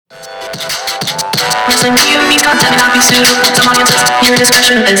content may not be suitable to some audiences. Your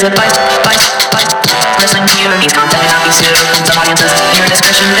discretion is advised. Wrestling POV's content may not be suitable to some audiences. Your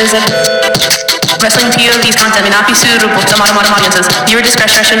discretion is advised. Wrestling POV's content may not be suitable to modern audiences. Your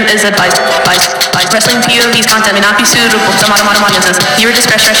discretion is advised. Wrestling POV's content may not be suitable to modern audiences. Your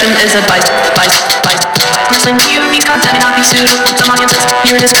discretion is advised. Wrestling POV's content may not be suitable to audiences.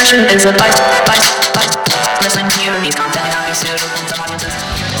 Your discretion is advised. Wrestling POV's content may not be suitable to audiences.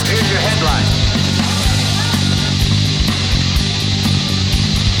 Here's your headline.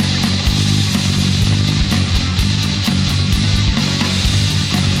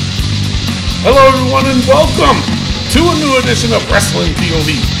 Hello everyone and welcome to a new edition of Wrestling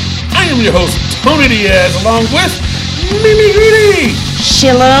POV. I am your host, Tony Diaz, along with Mimi Greedy.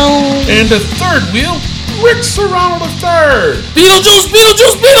 Shalom. And the third wheel, Rick Serrano III.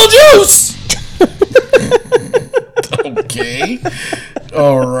 Beetlejuice! Okay.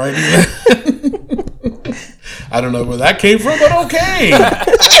 Alrighty then. I don't know where that came from, but okay.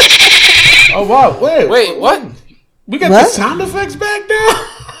 Oh wow, Wait, what? We got the sound effects back now?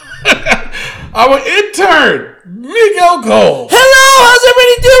 Our intern, Miguel Cole. Hello, how's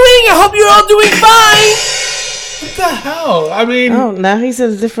everybody doing? I hope you're all doing fine. What the hell? I mean, Oh, now he's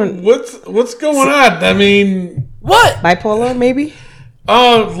a different what's going on? I mean, What? bipolar, maybe?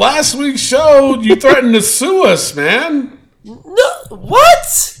 last week's show, you threatened to sue us, man. No,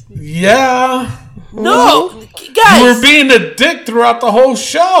 what? Yeah. No, You guys. were being a dick throughout the whole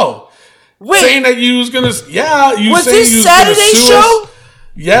show. Saying Wait, that you was gonna, you was saying you this was gonna Saturday sue show? us.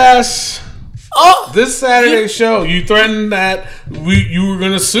 Yes. Oh, This Saturday show, you threatened that you were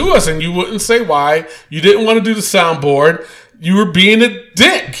going to sue us, and you wouldn't say why. You didn't want to do the soundboard. You were being a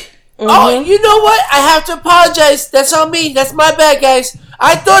dick. oh, you know what? I have to apologize. That's on me. That's my bad, guys.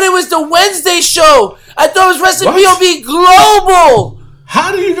 I thought it was the Wednesday show. I thought it was Wrestling What? POV Global.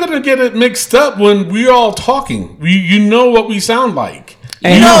 How are you going to get it mixed up when we're all talking? You know what we sound like.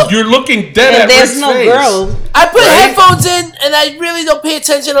 You're looking dead And at there's Rick's no face. girl. I put Right? headphones in, and I really don't pay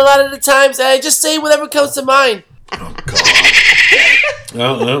attention a lot of the times. And I just say whatever comes to mind. Oh, God.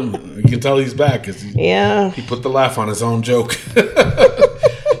 Well, you can tell he's back because Yeah. he put the laugh on his own joke.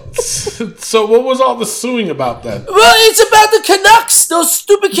 So what was all the suing about then? Well, it's about the Canucks, those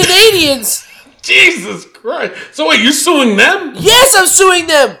stupid Canadians. Jesus Christ. So wait, you're suing them? Yes, I'm suing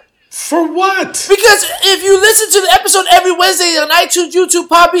them. For what? Because if you listen to the episode every Wednesday on iTunes, YouTube,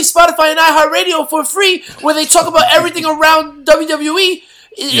 Podbean, Spotify, and iHeartRadio for free, where they talk about everything around WWE,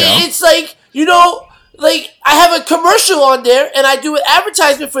 it's like, like I have a commercial on there, and I do an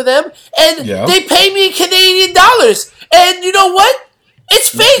advertisement for them, and they pay me in Canadian dollars. And you know what? It's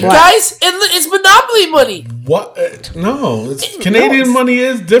fake, guys. It's monopoly money. What? No, Canadian money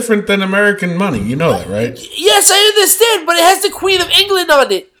is different than American money. You know that, right? Yes, I understand, but it has the Queen of England on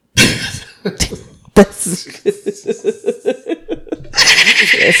it.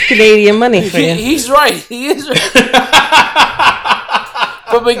 It's Canadian money for you. He's right. He is right.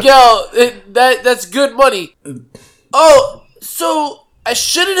 But Miguel, that's good money. Oh, so I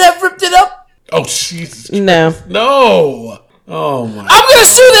shouldn't have ripped it up? Oh, Jesus. No. No. Oh, my. I'm going to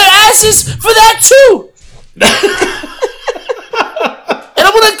sue their asses for that too. And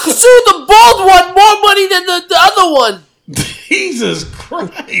I'm going to sue the bald one more money than the other one. Jesus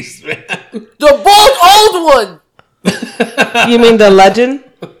Christ, man. The bald old one. You mean the legend?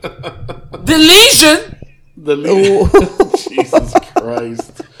 The lesion. The Jesus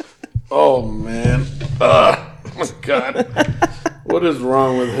Christ. Oh, man. Oh, my God. What is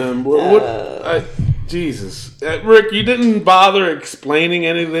wrong with him? Jesus. Rick, you didn't bother explaining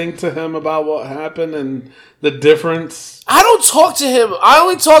anything to him about what happened and the difference? I don't talk to him. I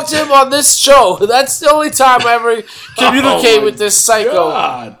only talk to him on this show. That's the only time I ever communicate with this psycho.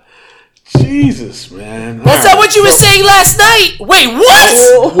 God. Jesus, man. That's not what you were saying last night. Wait, what?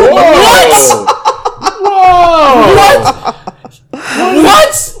 Whoa. What? Whoa.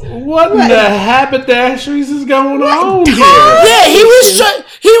 What? What in the haberdasheries is going on here? Yeah, he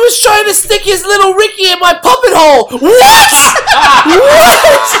was trying to stick his little Ricky in my puppet hole. What?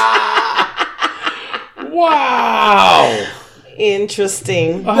 What? Wow.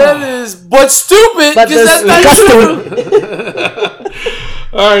 Interesting. That is, but stupid, But because that's not true.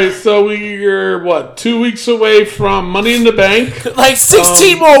 All right, so we're 2 weeks away from Money in the Bank. Like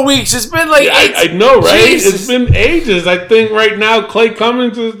 16 more weeks. It's been like I 8. know, right? Jesus. It's been ages. I think right now Clay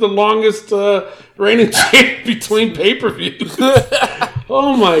Cummings is the longest reigning champ between pay-per-views.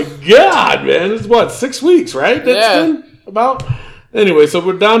 Oh my God, man! It's 6 weeks, right? Been about. Anyway, so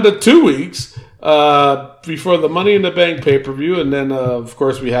we're down to 2 weeks before the Money in the Bank pay-per-view, and then of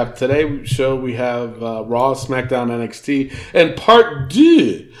course we have today's show. We have Raw, SmackDown, NXT, and Part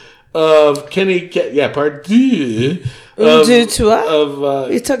 2 of Kenny. Part two.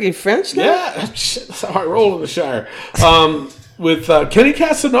 You talking French now? Yeah, shit, that's how I roll in the Shire. With Kenny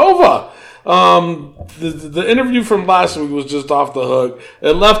Casanova. The interview from last week was just off the hook.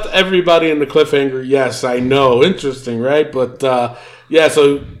 It left everybody in the cliffhanger. Yes, I know. Interesting, right? But yeah,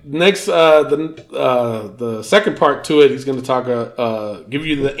 so next, the second part to it, he's going to talk, give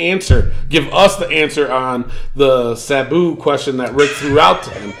us the answer on the Sabu question that Rick threw out to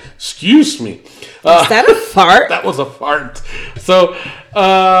him. Excuse me. Is that a fart? That was a fart. So, so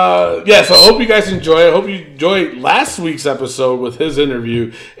I hope you guys enjoy it. I hope you enjoyed last week's episode with his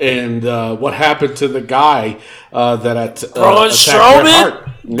interview and what happened to the guy that Braun Strowman?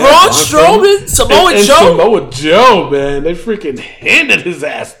 Braun Strowman? Samoa Joe? Samoa Joe, man. They freaking handed his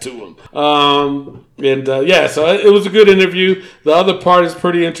ass to him. So it was a good interview. The other part is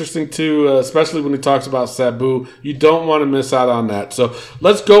pretty interesting too, especially when he talks about Sabu. You don't want to miss out on that. So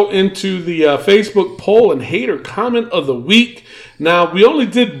let's go into the Facebook poll and hater comment of the week. Now, we only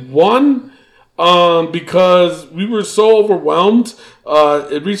did one because we were so overwhelmed.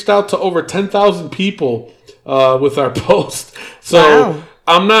 It reached out to over 10,000 people with our post. So wow.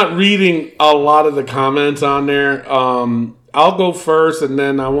 I'm not reading a lot of the comments on there. I'll go first, and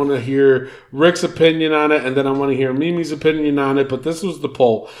then I want to hear Rick's opinion on it, and then I want to hear Mimi's opinion on it. But this was the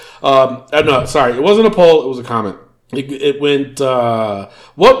poll. No, sorry. It wasn't a poll. It was a comment. It went,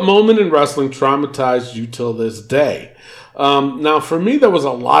 what moment in wrestling traumatized you till this day? Now, for me, there was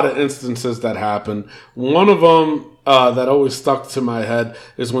a lot of instances that happened. One of them that always stuck to my head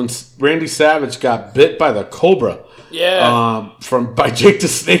is when Randy Savage got bit by the Cobra. Yeah. By Jake the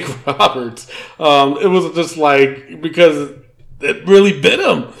Snake Roberts. It was just like, because it really bit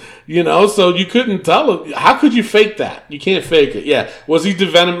him, so you couldn't tell him. How could you fake that? You can't fake it. Yeah. Was he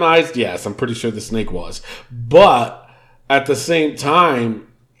devenomized? Yes, I'm pretty sure the snake was. But at the same time,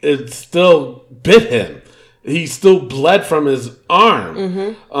 it still bit him. He still bled from his arm.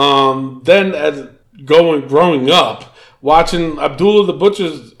 Mm-hmm. Then as growing up, watching Abdullah the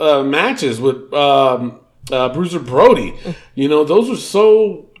Butcher's matches with Bruiser Brody, those were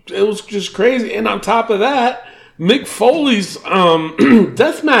it was just crazy. And on top of that, Mick Foley's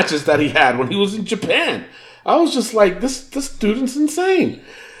death matches that he had when he was in Japan. I was just like, this dude is insane.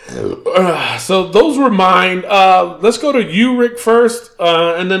 So those were mine. Let's go to you, Rick, first,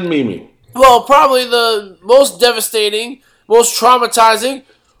 and then Mimi. Well, probably the most devastating, most traumatizing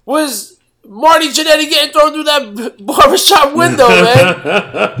was Marty Jannetty getting thrown through that barbershop window, man.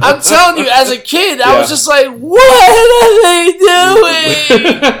 I'm telling you, as a kid, I was just like, what are they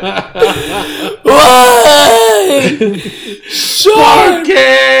doing? Why? Shark!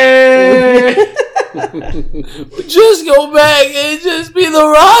 Just go back and just be the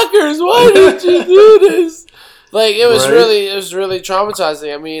Rockers. Why did you do this? Like, it was really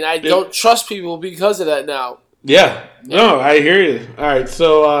traumatizing. I mean, I don't trust people because of that now. Yeah. No, I hear you. All right,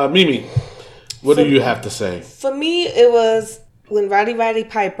 so Mimi, what do you have to say? For me, it was when Roddy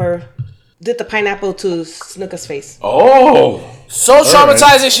Piper did the pineapple to Snooker's face. Oh. So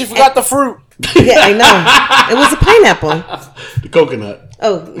traumatizing, she forgot the fruit. Yeah, I know. It was a pineapple. The coconut.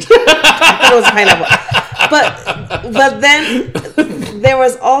 Oh, I thought it was a pineapple. But then there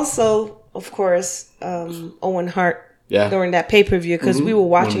was also, of course, Owen Hart during that pay-per-view because we were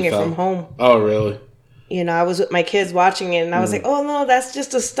watching it from home. Oh, really? I was with my kids watching it, and I was like, oh, no, that's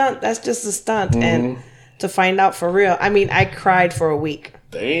just a stunt. That's just a stunt. And to find out for real, I mean, I cried for a week.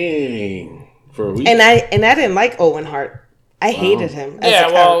 Dang. For a week? And I didn't like Owen Hart. I hated him as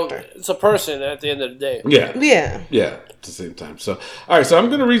a character. It's a person at the end of the day. Yeah. At the same time. So, all right. So I'm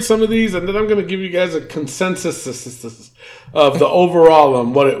going to read some of these, and then I'm going to give you guys a consensus of the overall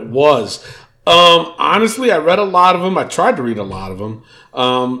on what it was. Honestly, I read a lot of them. I tried to read a lot of them.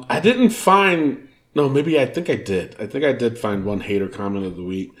 I didn't find. No, maybe I think I did. I think I did find one hater comment of the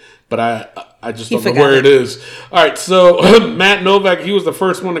week, but I just don't know where it is. All right. So Matt Novak, he was the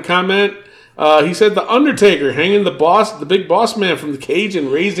first one to comment. He said the Undertaker hanging the big boss man from the cage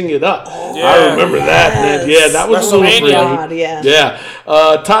and raising it up. Yeah. I remember that, man. Yeah, that was so freaky. Yeah.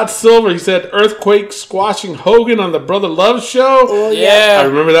 Todd Silver, he said Earthquake squashing Hogan on the Brother Love show. Oh, yeah. I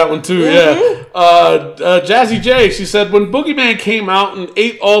remember that one too. Mm-hmm. Yeah. Jazzy J, she said when Boogeyman came out and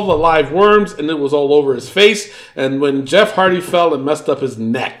ate all the live worms and it was all over his face, and when Jeff Hardy fell and messed up his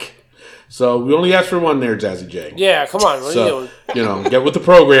neck. So we only asked for one there, Jazzy J. Yeah, come on. What are you doing? Get with the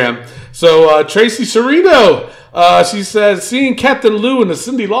program. So Tracy Serino, she says, seeing Captain Lou in the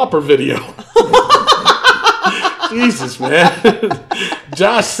Cyndi Lauper video. Jesus, man.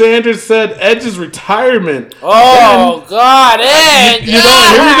 Josh Sanders said Edge's retirement. Oh, God, Edge. Here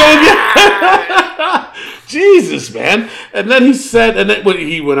we go again. Jesus, man. And then he said, and then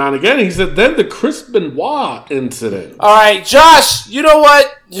he went on again. He said, then the Chris Benoit incident. All right, Josh, you know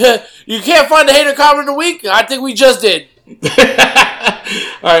what? You can't find the hater comment of the week? I think we just did.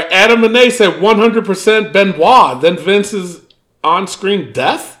 All right, Adam Monet said 100% Benoit. Then Vince's on-screen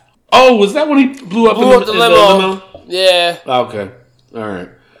death? Oh, was that when he blew up in the limo? Yeah. Okay. All right.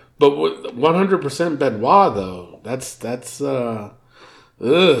 But 100% Benoit, though. That's I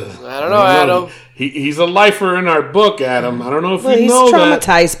don't know, Adam. He's a lifer in our book, Adam. I don't know if you know that. He's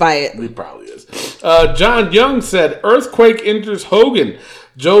traumatized by it. He probably is. John Young said, earthquake injures Hogan.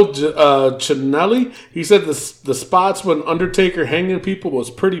 Joe Chinelli, he said the spots when Undertaker hanging people was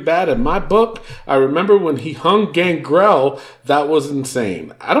pretty bad in my book. I remember when he hung Gangrel. That was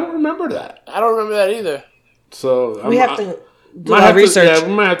insane. I don't remember that. I don't remember that either. So we have to do our research.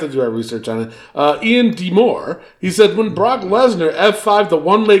 We might have to do our research on it. Ian DeMore, he said when Brock Lesnar F5 the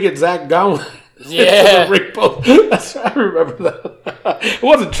one-legged Zach Gowen. Yeah. I remember that. It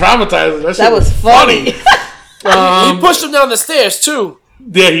wasn't traumatizing. That was funny. He pushed him down the stairs, too.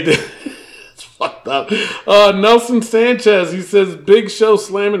 Yeah, he did. It's fucked up. Nelson Sanchez, he says Big Show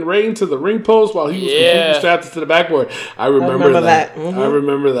slamming Ray into the ring post while he was completely strapped to the backboard. I remember that. Mm-hmm. I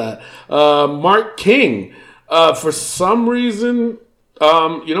remember that. Mark King, for some reason,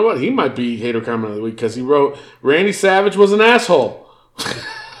 you know what? He might be hater comment of the week because he wrote Randy Savage was an asshole.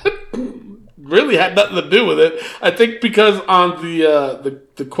 Really had nothing to do with it. I think because on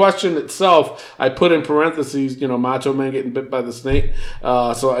the question itself, I put in parentheses, Macho Man getting bit by the snake.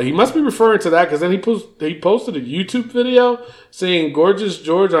 So he must be referring to that because then he posted a YouTube video saying Gorgeous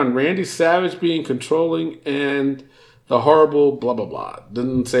George on Randy Savage being controlling and the horrible blah, blah, blah.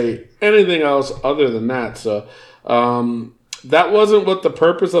 Didn't say anything else other than that. So that wasn't what the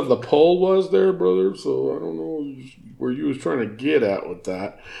purpose of the poll was there, brother. So I don't know where you was trying to get at with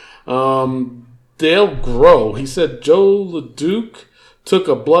that. Dale Grow, he said Joe LeDuc took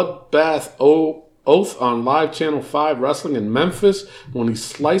a bloodbath oath on Live Channel 5 Wrestling in Memphis when he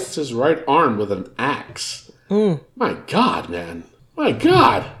sliced his right arm with an axe. My God, man. My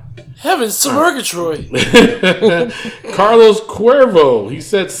God. Heavens to Murgatroyd. Carlos Cuervo, he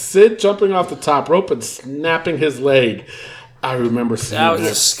said Sid jumping off the top rope and snapping his leg. I remember seeing that. That was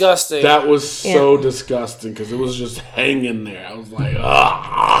disgusting. That was so disgusting because it was just hanging there. I was like,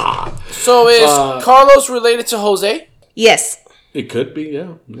 ah. So is Carlos related to Jose? Yes. It could be,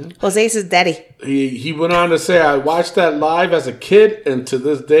 yeah. Jose's his daddy. He went on to say, I watched that live as a kid and to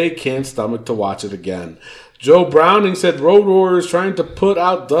this day can't stomach to watch it again. Joe Browning said Road Warriors trying to put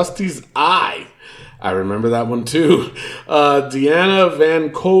out Dusty's eye. I remember that one too. Deanna Van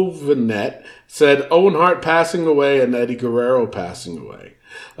Covenet said Owen Hart passing away and Eddie Guerrero passing away.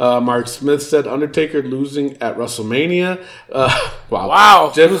 Mark Smith said Undertaker losing at WrestleMania.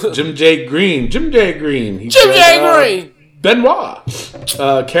 Wow. Jim J. Green. Green.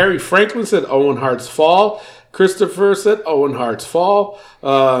 Benoit. Kerry Franklin said Owen Hart's fall. Christopher said Owen Hart's fall.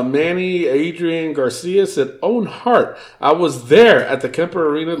 Manny Adrian Garcia said Owen Hart. I was there at the Kemper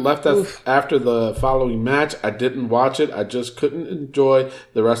Arena, left after the following match. I didn't watch it. I just couldn't enjoy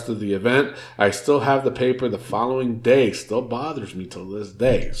the rest of the event. I still have the paper the following day. Still bothers me till this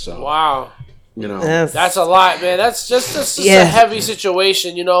day. So wow. That's a lot, man. That's just a heavy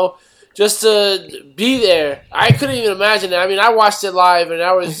situation, just to be there. I couldn't even imagine that. I mean, I watched it live and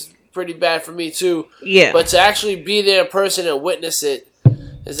that was pretty bad for me too. Yeah. But to actually be there in person and witness it,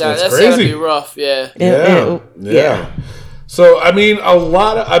 that's gotta be rough. Yeah. So I mean, a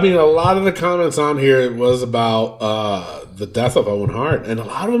lot of the comments on here was about the death of Owen Hart, and a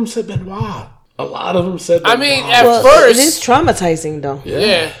lot of them said Benoit. I mean, at first it is traumatizing, though.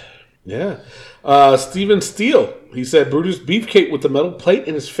 Yeah. Steven Steele, he said Brutus Beefcake with the metal plate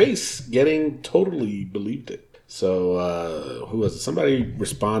in his face, getting totally believed it. So, who was it? Somebody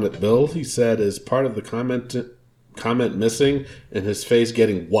responded. Bill, he said, is part of the comment missing and his face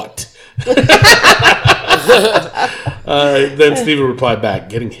getting what? Then Steven replied back,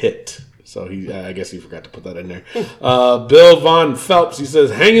 getting hit. So, I guess he forgot to put that in there. Bill Von Phelps, he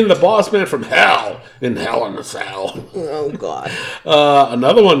says, hanging the boss man from hell in Hell in a Cell. Oh, God.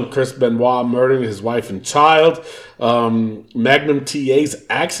 Another one, Chris Benoit murdering his wife and child. Magnum TA's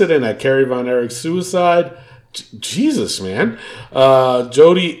accident at Kerry Von Erich's suicide. Jesus, man.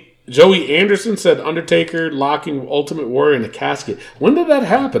 Joey Anderson said Undertaker locking Ultimate Warrior in a casket. When did that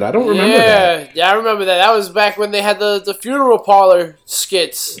happen? I don't remember that. Yeah, I remember that. That was back when they had the funeral parlor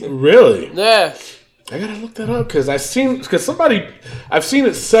skits. Really? Yeah. I gotta look that up because I've seen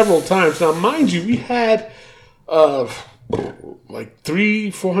it several times. Now, mind you, we had like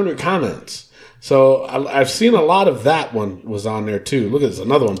 300-400 comments. So I've seen a lot of that one was on there too. Look at this,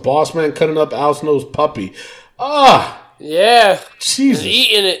 another one. Boss Man cutting up Al Snow's puppy. Yeah. Jesus.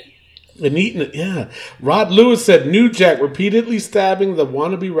 And eating it, yeah. Rod Lewis said New Jack repeatedly stabbing the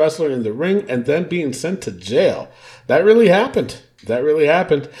wannabe wrestler in the ring and then being sent to jail. That really happened.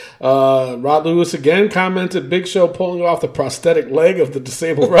 Rod Lewis again commented Big Show pulling off the prosthetic leg of the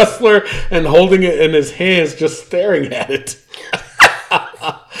disabled wrestler and holding it in his hands, just staring at it.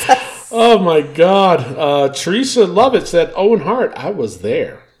 Oh my God. Teresa Lovett said Owen Hart, I was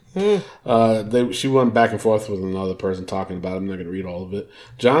there. She went back and forth with another person talking about it. I'm not going to read all of it.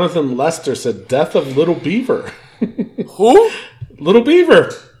 Jonathan Lester said death of Little Beaver. Who? Little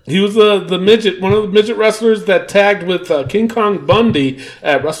Beaver. He was the midget, one of the midget wrestlers that tagged with King Kong Bundy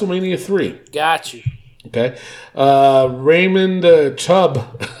at WrestleMania 3. Got you. Okay. Raymond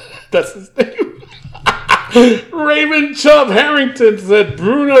Chubb. That's his name. Raymond Chubb Harrington said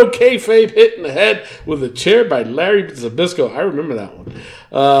Bruno Kayfabe hit in the head with a chair by Larry Zbyszko. I remember that one.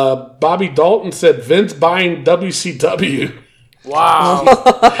 Bobby Dalton said Vince buying WCW. Wow.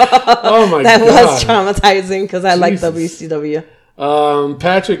 Oh my God. That was traumatizing because I like WCW.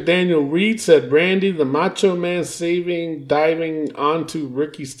 Patrick Daniel Reed said Randy the Macho Man diving onto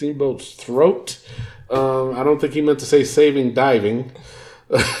Ricky Steamboat's throat. I don't think he meant to say saving diving.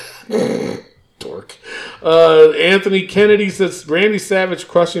 Dork. Anthony Kennedy says Randy Savage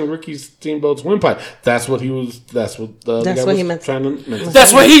crushing Ricky Steamboat's windpipe. That's what he was. That's what he meant.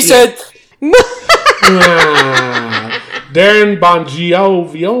 That's what he said. Darren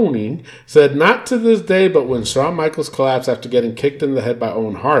Bongiovioni said, not to this day, but when Shawn Michaels collapsed after getting kicked in the head by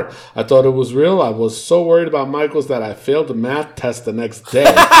Owen Hart, I thought it was real. I was so worried about Michaels that I failed the math test the next day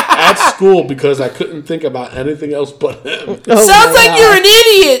at school because I couldn't think about anything else but him. Sounds like you're an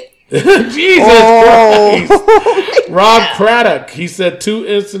idiot. Jesus Christ. Rob Craddock, he said 2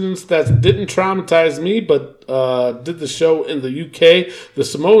 incidents that didn't traumatize me, but did the show in the UK. The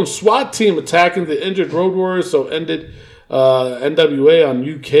Samoan SWAT team attacking the injured Road Warriors, so ended NWA on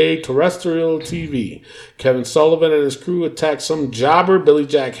UK terrestrial TV. Kevin Sullivan and his crew attacked some jobber, Billy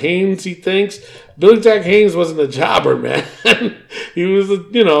Jack Haynes, he thinks. Billy Jack Haynes wasn't a jobber, man. He was a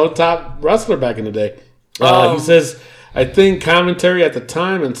top wrestler back in the day. He says, I think commentary at the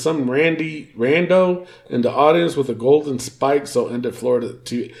time and some rando in the audience with a golden spike, so ended Florida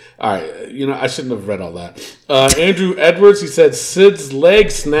TV. All right, I shouldn't have read all that. Andrew Edwards, he said Sid's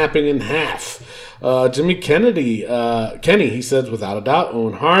leg snapping in half. Jimmy Kenny, he says without a doubt.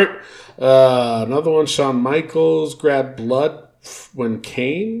 Owen Hart. Another one, Shawn Michaels grabbed blood when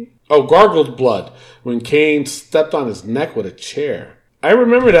gargled blood when Kane stepped on his neck with a chair. I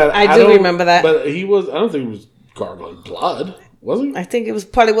remember that. I do remember that. But I don't think he was gargling blood, was he? I think it was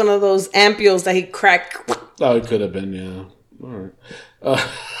probably one of those ampules that he cracked. Oh, it could have been, yeah. All right.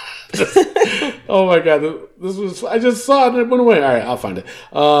 Oh my God, I just saw it and it went away. All right, I'll find it.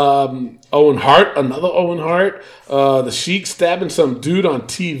 Owen Hart, another Owen Hart. The Sheik stabbing some dude on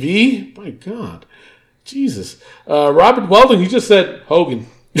TV. My God, Jesus. Robert Weldon, he just said Hogan.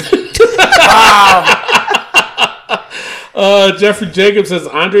 Wow. Jeffrey Jacobs says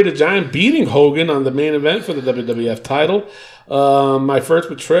Andre the Giant beating Hogan on the main event for the WWF title. My first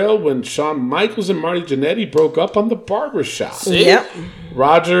betrayal when Shawn Michaels and Marty Jannetty broke up on the barbershop. Yep.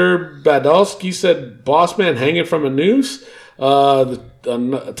 Roger Badowski said Boss Man hanging from a noose.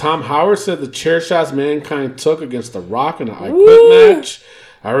 Tom Howard said the chair shots Mankind took against The Rock in an I Quit match.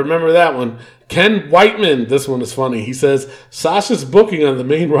 I remember that one. Ken Whiteman, this one is funny. He says Sasha's booking on the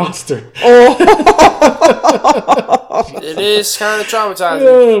main roster. It is kind of traumatizing.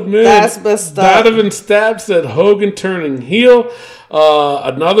 Oh, man. That's messed up. Donovan Stab said Hogan turning heel.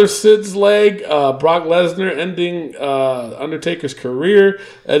 Another Sid's leg. Brock Lesnar ending Undertaker's career.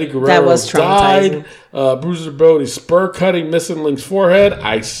 Eddie Guerrero that was traumatizing. died. Bruiser Brody spur cutting, missing Link's forehead.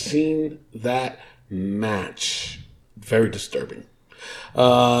 I seen that match. Very disturbing.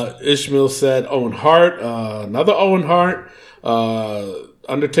 Ishmael said Owen Hart. Another Owen Hart.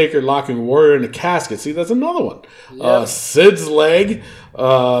 Undertaker locking Warrior in a casket. See, that's another one. Yep. Sid's leg.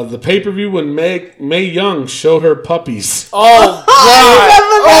 The pay-per-view when Mae Young showed her puppies. Oh, God.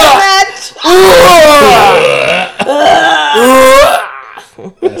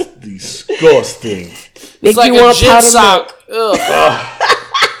 That's disgusting. It's like a gym sock.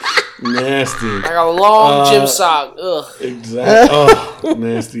 Nasty. Like a long gym sock. Ugh. Exactly. Oh,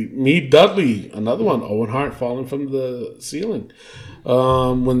 nasty. Me Dudley. Another one. Owen Hart falling from the ceiling.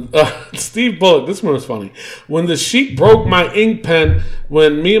 When Steve Bullock, this one was funny. When the Sheik broke my ink pen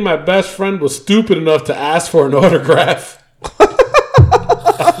when me and my best friend was stupid enough to ask for an autograph.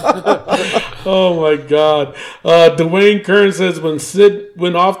 Oh my God. Dwayne Kern says when Sid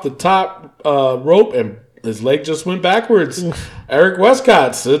went off the top rope and his leg just went backwards. Eric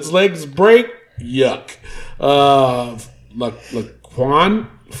Westcott, Sid's legs break. Yuck. Laquan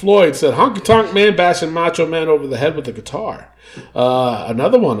Floyd said, Honky Tonk Man bashing Macho Man over the head with a guitar.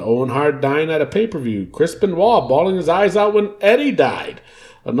 Another one, Owen Hart dying at a pay-per-view. Chris Benoit bawling his eyes out when Eddie died.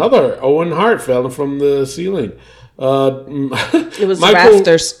 Another, Owen Hart fell from the ceiling. It was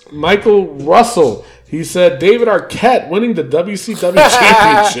rafters. Michael Russell. He said David Arquette winning the WCW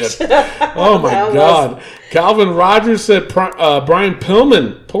Championship. Oh, my God. Calvin Rogers said Brian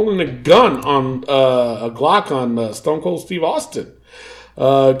Pillman pulling a gun on a Glock on Stone Cold Steve Austin.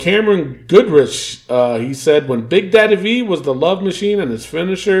 Cameron Goodrich, he said when Big Daddy V was the love machine and his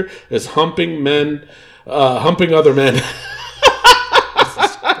finisher is humping other men.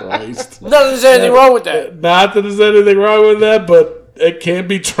 Jesus Christ. Not that there's anything wrong with that. Not that there's anything wrong with that, but it can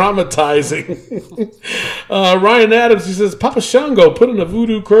be traumatizing. Ryan Adams, he says, Papa Shango putting a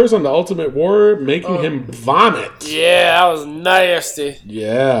voodoo curse on the Ultimate Warrior, making him vomit. Yeah, that was nasty.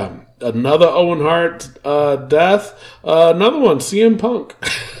 Yeah. Another Owen Hart death. Another one, CM Punk.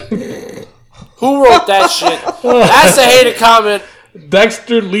 Who wrote that shit? That's a hated comment.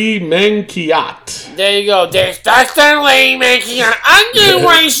 Dexter Lee Mankiat. There you go. Dexter Lee Mankiat. I'm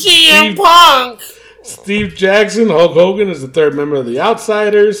doing CM Punk. Steve Jackson, Hulk Hogan is the third member of the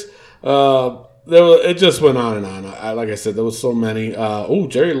Outsiders. It just went on and on. Like I said, there was so many.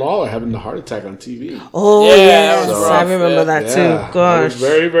 Jerry Lawler having the heart attack on TV. Oh, yeah, yes. I remember that too. Gosh. It was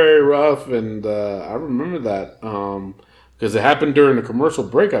very, very rough, and I remember that because it happened during a commercial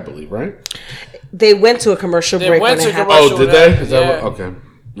break, I believe, right? They went to a commercial break when it happened. Oh, did they? Is that what? Okay.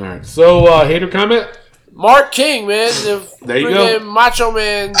 All right. So, hater comment? Mark King, man. There you go. Macho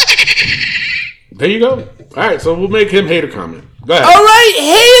Man. There you go. All right, so we'll make him hater comment. Go ahead. All right,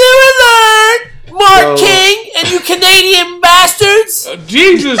 hater alert! Mark King and you Canadian bastards!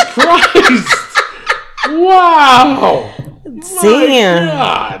 Jesus Christ! Wow! Damn. My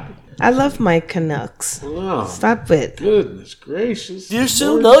God. I love my Canucks. Wow. Stop it. Goodness gracious. You're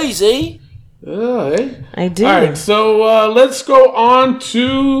so nice, eh? I do. All right, so let's go on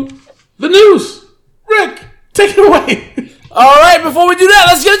to the news. Rick, take it away. All right, before we do that,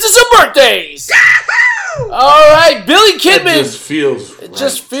 let's get into some birthdays. All right, Billy Kidman. It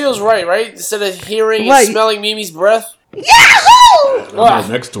just feels right, right? Instead of hearing and smelling Mimi's breath. Yahoo!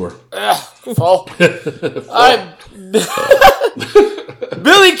 I'm next to her. All right.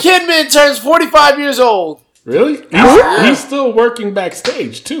 Billy Kidman turns 45 years old. Really? He's still working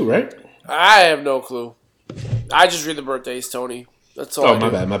backstage too, right? I have no clue. I just read the birthdays, Tony. That's all. Oh,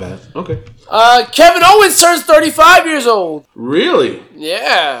 my bad. Okay. Kevin Owens turns 35 years old. Really?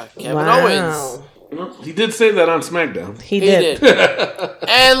 Yeah, Kevin Owens. He did say that on SmackDown. He did.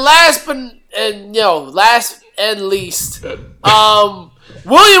 And last and least,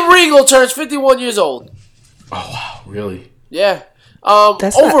 William Regal turns 51 years old. Oh wow, really? Yeah.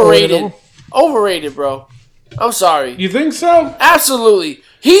 That's overrated. Overrated, bro. I'm sorry. You think so? Absolutely.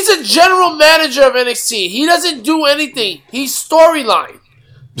 He's a general manager of NXT. He doesn't do anything. He's storyline.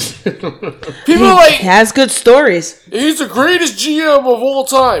 People are like, has good stories. He's the greatest GM of all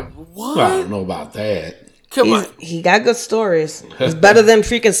time. What? I don't know about that. Come on. He got good stories. It's better than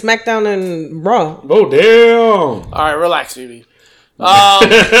freaking SmackDown and Raw. Oh, damn. All right, relax, Phoebe.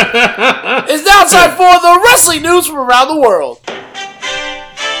 It's now time for the wrestling news from around the world.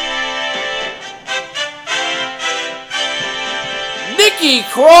 Nikki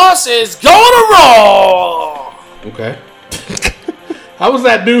Cross is going to Raw. Okay. How was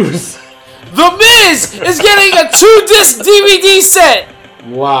that news? The Miz is getting a 2-disc DVD set.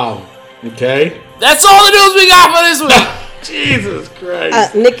 Wow. Okay. That's all the news we got for this week. Jesus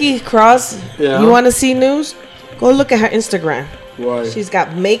Christ. Nikki Cross, yeah. You want to see news? Go look at her Instagram. Why? She's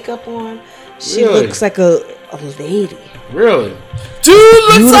got makeup on. She looks like a lady. Really? Dude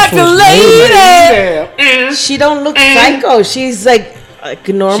looks like a lady. Yeah. She don't look psycho. She's like a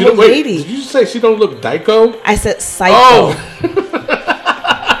normal lady. Did you say she don't look dyko? I said psycho. Oh.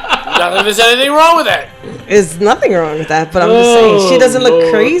 Nothing there's anything wrong with that. There's nothing wrong with that, but I'm just saying she doesn't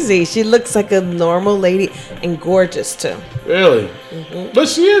look crazy. She looks like a normal lady and gorgeous too. Really? Mm-hmm. But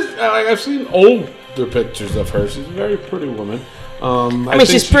she is. I've seen older pictures of her. She's a very pretty woman. I mean,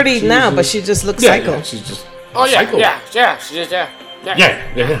 she's pretty now, but she just looks psycho. Yeah, she's just. Oh yeah, psycho. yeah. She's just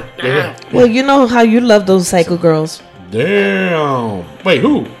Yeah. Well, you know how you love those psycho girls. Damn. Wait,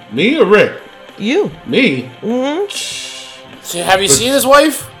 who? Me or Rick? You. Me? Mm-hmm. So have you seen his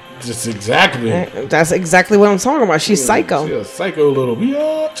wife? Just exactly. That's exactly what I'm talking about. She's psycho. She's a psycho little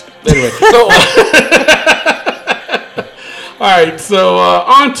bitch. Anyway. All right, so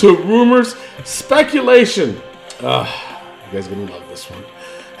on to rumors. Speculation. You guys are going to love this one.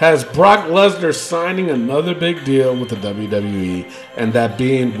 has Brock Lesnar signing another big deal with the WWE, and that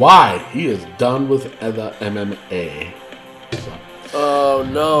being why he is done with the MMA. So. Oh,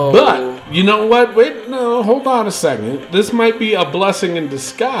 no. But, you know what? Wait, no, hold on a second. This might be a blessing in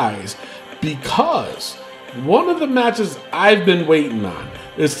disguise, because one of the matches I've been waiting on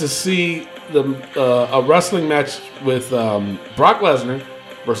is to see a wrestling match with Brock Lesnar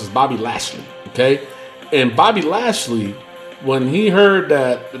versus Bobby Lashley, okay? And Bobby Lashley, when he heard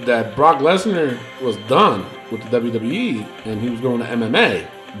that Brock Lesnar was done with the WWE and he was going to MMA,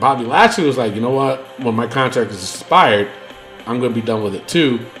 Bobby Lashley was like, you know what? When my contract is expired, I'm going to be done with it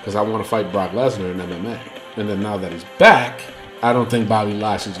too, because I want to fight Brock Lesnar in MMA. And then now that he's back, I don't think Bobby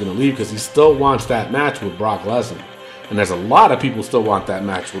Lashley's going to leave, because he still wants that match with Brock Lesnar. And there's a lot of people still want that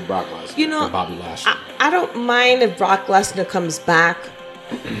match with Brock Lesnar. You know, and Bobby Lashley. I don't mind if Brock Lesnar comes back.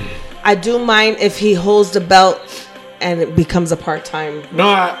 I do mind if he holds the belt and it becomes a part-time. No,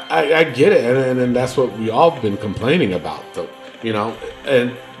 I get it, and that's what we all been complaining about, though. You know,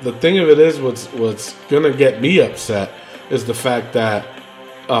 and the thing of it is, what's gonna get me upset is the fact that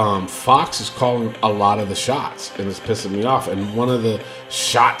Fox is calling a lot of the shots, and it's pissing me off. And one of the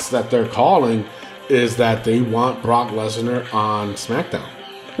shots that they're calling is that they want Brock Lesnar on SmackDown.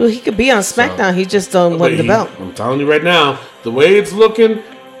 Well, he could be on SmackDown. So, he just don't want the belt. I'm telling you right now, the way it's looking.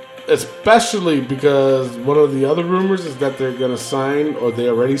 Especially because one of the other rumors is that they're going to sign, or they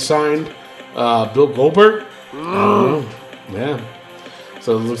already signed, Bill Goldberg. Yeah.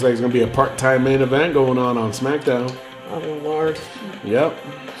 So it looks like it's going to be a part-time main event going on SmackDown. Oh, Lord. Yep.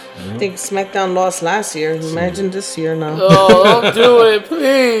 I think SmackDown lost last year. Imagine this year now. Oh, don't do it,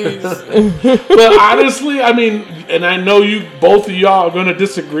 please. But honestly, I mean, and I know both of y'all are going to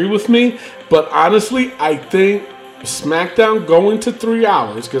disagree with me, but honestly, I think SmackDown going to 3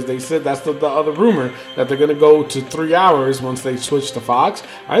 hours, because they said that's the other rumor, that they're going to go to 3 hours once they switch to Fox.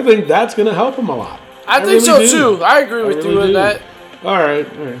 I think that's going to help them a lot. I think really so too. I agree with you on that. All right,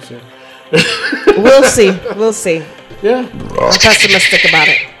 sure. We'll see. Yeah. I'm pessimistic about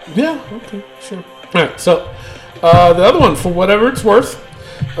it. Yeah, okay, sure. All right, so the other one, for whatever it's worth,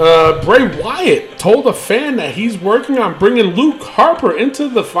 Bray Wyatt told a fan that he's working on bringing Luke Harper into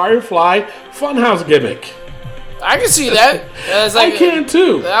the Firefly Funhouse gimmick. I can see that. I can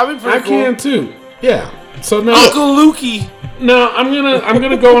too. That'd be pretty cool. I can too. Yeah. So now, Uncle Lukey. No, I'm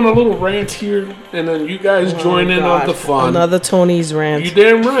gonna go on a little rant here, and then you guys join in on the fun. Another Tony's rant. You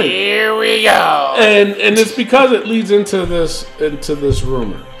damn right. Here we go. And it's because it leads into this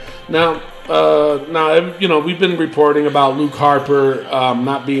rumor. Now, you know, we've been reporting about Luke Harper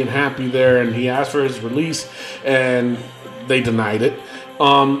not being happy there, and he asked for his release, and they denied it.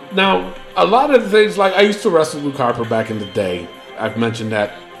 Now, a lot of the things, like, I used to wrestle Luke Harper back in the day. I've mentioned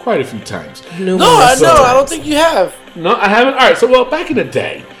that quite a few times. No, I don't think you have. No, I haven't. All right, so, well, back in the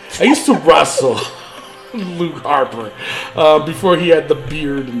day, I used to wrestle Luke Harper before he had the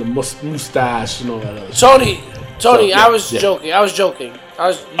beard and the mustache and all that other stuff. Tony, yeah, I was joking.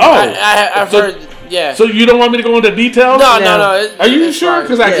 I've heard, yeah. So you don't want me to go into details? No. Are you sure?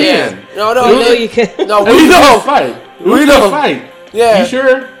 Because I can. No, you can. No, we know. We know. Fight. Yeah. You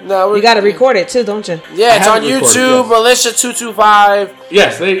sure? No, you got to record it too, don't you? Yeah, it's on YouTube, Militia225.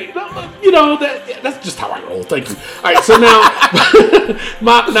 Yes, that's just how I roll. Thank you. All right, so now,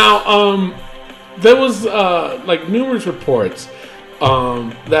 there was like numerous reports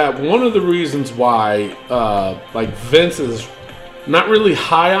that one of the reasons why like Vince is not really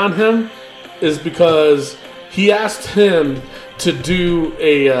high on him is because he asked him to do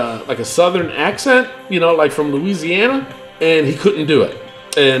a southern accent, like from Louisiana. And he couldn't do it.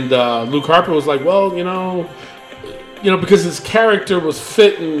 And Luke Harper was like, well, because his character was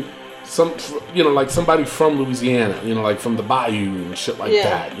fitting like somebody from Louisiana, like from the Bayou and shit like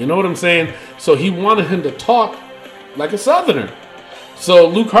that. You know what I'm saying? So he wanted him to talk like a Southerner. So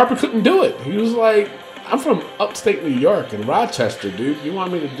Luke Harper couldn't do it. He was like, I'm from upstate New York and Rochester, dude. You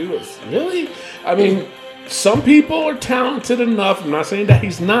want me to do it? Really? I mean, some people are talented enough. I'm not saying that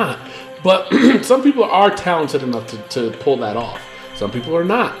he's not. But some people are talented enough to pull that off. Some people are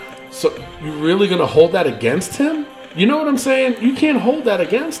not. So you're really going to hold that against him? You know what I'm saying? You can't hold that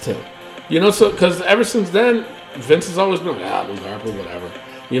against him. So because ever since then, Vince has always been like, Luke Harper, whatever.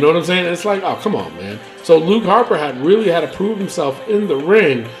 You know what I'm saying? It's like, oh, come on, man. So Luke Harper had to prove himself in the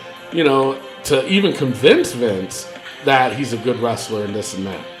ring, to even convince Vince that he's a good wrestler and this and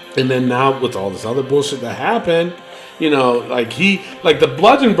that. And then now with all this other bullshit that happened, like the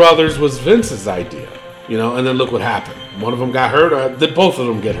Bludgeon Brothers was Vince's idea, and then look what happened. One of them got hurt, or did both of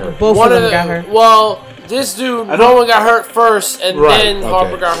them get hurt? Both of them got hurt. Well, this dude, Roman got hurt first, and then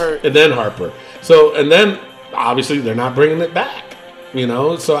Harper got hurt. And then Harper. So, and then, obviously, they're not bringing it back. You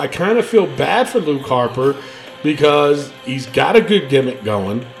know, so I kind of feel bad for Luke Harper because he's got a good gimmick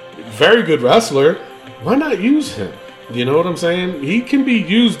going, very good wrestler. Why not use him? You know what I'm saying? He can be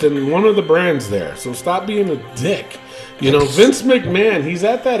used in one of the brands there. So stop being a dick. You know, Vince McMahon, he's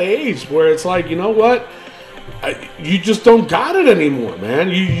at that age where it's like, you know what? You just don't got it anymore, man.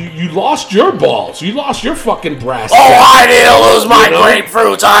 You lost your balls. You lost your fucking brass. Oh, I didn't lose my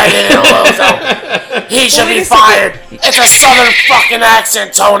grapefruits. I didn't lose them. He should be fired. It's a southern fucking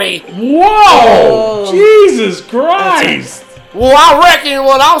accent, Tony. Whoa! Jesus Christ! Well, I reckon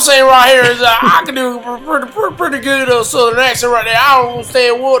what I'm saying right here is I can do pretty good southern accent right there. I don't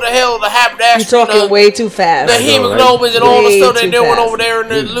understand what the hell happened to You're talking way too fast. The hemoglobins and all the stuff they're doing over there,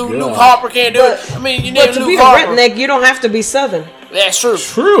 and Luke Harper can't do it. I mean, you but to be a redneck, you don't have to be southern. That's true.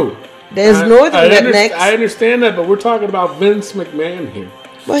 True. There's northern rednecks. I understand that, but we're talking about Vince McMahon here.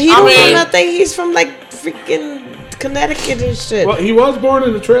 Well, he don't know nothing. He's from like freaking Connecticut and shit. Well, he was born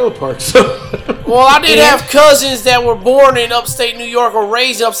in the trailer park, so. Well, I did have cousins that were born in upstate New York or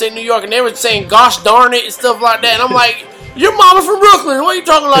raised in upstate New York, and they were saying, gosh darn it, and stuff like that. And I'm like, your mama from Brooklyn. What are you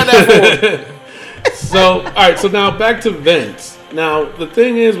talking like that for? So, all right, so now back to Vince. Now, the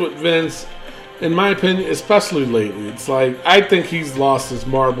thing is with Vince, in my opinion, especially lately, it's like, I think he's lost his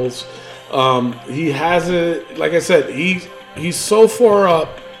marbles. He hasn't, like I said, he's so far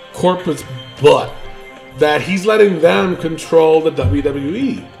up corporate's butt that he's letting them control the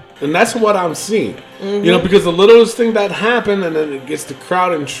WWE. And that's what I'm seeing. Mm-hmm. You know, because the littlest thing that happened and then it gets the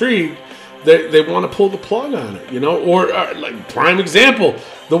crowd intrigued, they want to pull the plug on it, you know? Or like prime example,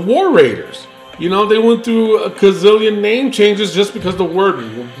 the War Raiders. You know, they went through a gazillion name changes just because the word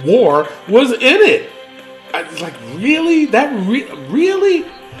war was in it. It's like, really? Really?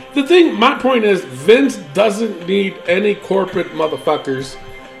 The thing, my point is, Vince doesn't need any corporate motherfuckers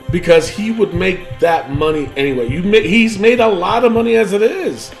because he would make that money anyway. He's made a lot of money as it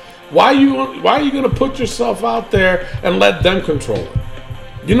is. Why are you going to put yourself out there and let them control it?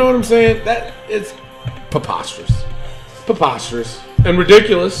 You know what I'm saying? That is preposterous. Preposterous. And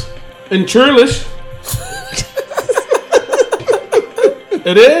ridiculous. And churlish.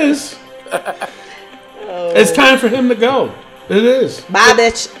 It is. It's time for him to go. It is. Bye,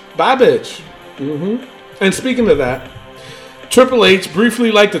 bitch. Bye, bitch. Mm-hmm. And speaking of that, Triple H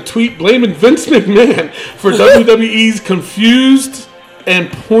briefly liked a tweet blaming Vince McMahon for WWE's confused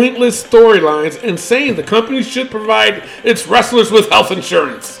and pointless storylines and saying the company should provide its wrestlers with health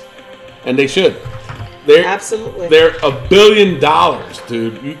insurance. And they should. Absolutely. They're $1 billion,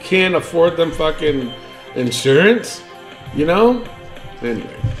 dude. You can't afford them fucking insurance, you know?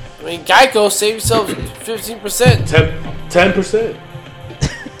 Anyway. I mean, Geico, save yourself 15%. 10%.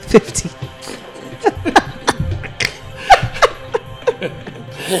 15.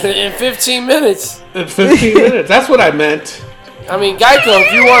 In 15 minutes. In 15 minutes. That's what I meant. I mean, Geico,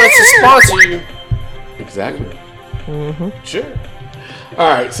 if you wanted to sponsor you. Exactly. Mm-hmm. Sure. All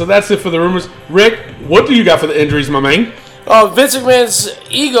right, so that's it for the rumors. Rick, what do you got for the injuries, my man? Vince McMahon's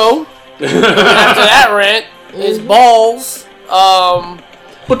ego. After that rant, his balls.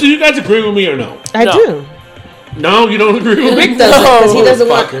 But do you guys agree with me or no? I do. No, you don't agree with me? Rick doesn't, because he doesn't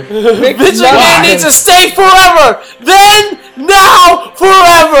want... Vince McMahon needs to stay forever! Then, now,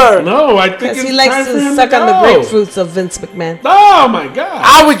 forever! No, I think it's he likes to suck on the grapefruits of Vince McMahon. Oh, my God.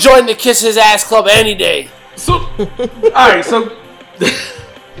 I would join the Kiss His Ass Club any day. So, all right, so...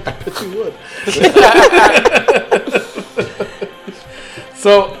 I bet you would.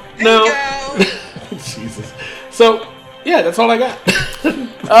 So, now... Jesus. So, yeah, that's all I got.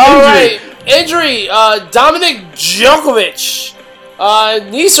 All right. Injury, Dominic Djokovic,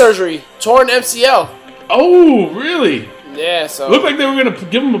 knee surgery, torn MCL. Oh, really? Yeah, so... Looked like they were going to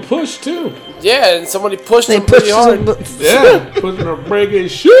give him a push, too. Yeah, and somebody pushed him pretty hard. Yeah, pushing a breaking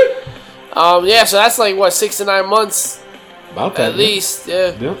shit. Yeah, so that's like, what, 6 to 9 months? About that. At least,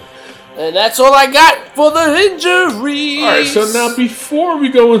 yeah. Yep. And that's all I got for the injuries. All right, so now before we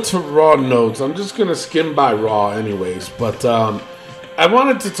go into Raw notes, I'm just going to skim by Raw anyways, but... I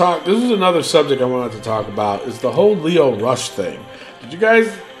wanted to talk. This is another subject I wanted to talk about. Is the whole Lio Rush thing? Did you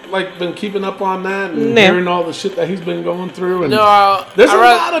guys been keeping up on that and hearing all the shit that he's been going through? And there's a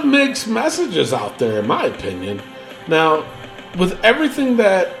lot of mixed messages out there, in my opinion. Now, with everything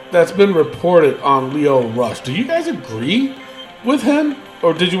that's been reported on Lio Rush, do you guys agree with him,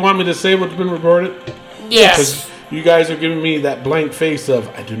 or did you want me to say what's been reported? Yes. Because you guys are giving me that blank face of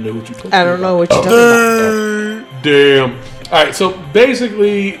I don't know what you're talking about. I don't know what you're talking about. Damn. All right, so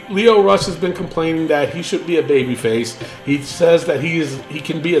basically, Lio Rush has been complaining that he should be a babyface. He says that he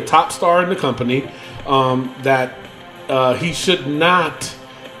can be a top star in the company, that he should not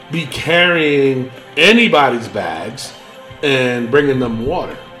be carrying anybody's bags, and bringing them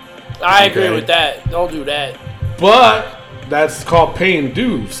water. I agree with that. Don't do that. But that's called paying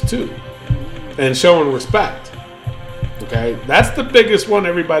dues too, and showing respect. Okay, that's the biggest one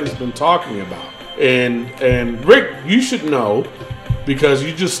everybody's been talking about. And Rick, you should know because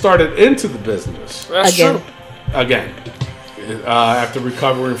you just started into the business. That's true. Again, after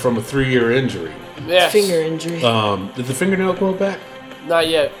recovering from a 3-year injury. Yeah, finger injury. Did the fingernail grow back? Not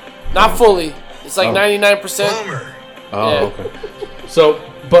yet. Not fully. It's like 99%. Oh, okay. So,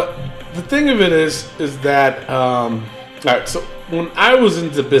 but the thing of it is that all right. So when I was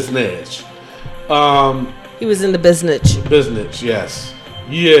into business, he was in the business. Business, yes,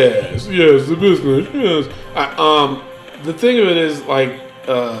 the business, yes. The thing of it is like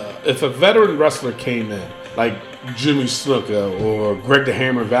if a veteran wrestler came in, like Jimmy Snuka or Greg the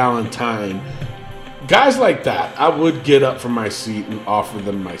Hammer Valentine. Guys like that, I would get up from my seat and offer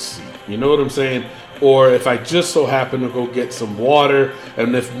them my seat. You know what I'm saying? Or if I just so happen to go get some water,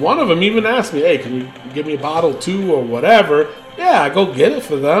 and if one of them even asked me, hey, can you give me a bottle too or whatever, yeah, I go get it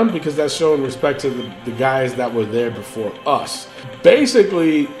for them because that's showing respect to the guys that were there before us.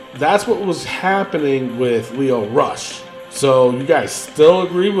 Basically, that's what was happening with Lio Rush. So you guys still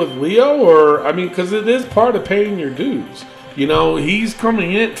agree with Lio? Or, I mean, because it is part of paying your dues. You know, he's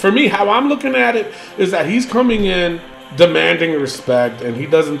coming in. For me, how I'm looking at it is that he's coming in demanding respect, and he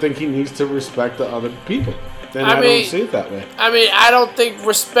doesn't think he needs to respect the other people. And I don't see it that way. I mean, I don't think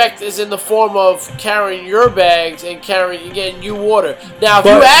respect is in the form of carrying your bags and getting you water. Now, if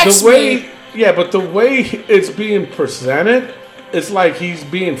you ask me... Yeah, but the way it's being presented, it's like he's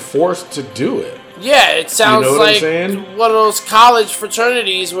being forced to do it. Yeah, it sounds like one of those college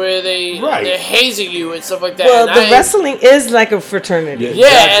fraternities where they're hazing you and stuff like that. Well, the wrestling is like a fraternity.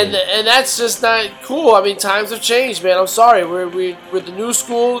 Yeah, exactly. and that's just not cool. I mean, times have changed, man. I'm sorry. We're the new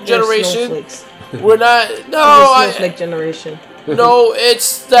school generation. We're not. No, snowflake generation. No,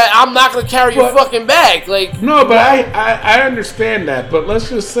 it's that I'm not gonna carry your fucking bag. Like no, but I understand that. But let's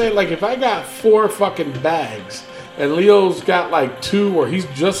just say, like, if I got 4 fucking bags. And Leo's got like 2, or he's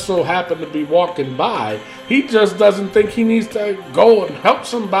just so happened to be walking by. He just doesn't think he needs to go and help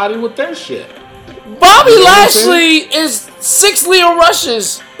somebody with their shit. Bobby Lashley is 6 Lio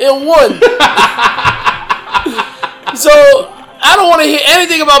Rushes in one. So I don't want to hear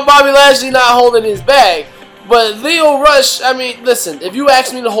anything about Bobby Lashley not holding his bag. But Lio Rush, I mean, listen. If you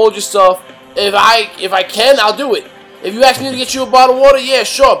ask me to hold your stuff, if I can, I'll do it. If you ask me to get you a bottle of water, yeah,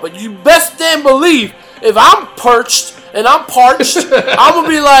 sure. But you best damn believe. If I'm perched and I'm parched, I'm gonna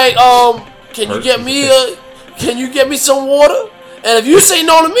be like, can you get me some water? And if you say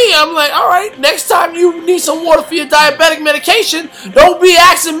no to me, I'm like, all right, next time you need some water for your diabetic medication, don't be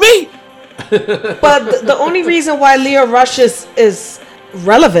asking me. But the only reason why Lio Rush is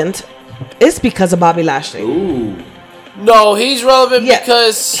relevant is because of Bobby Lashley. Ooh. No, he's relevant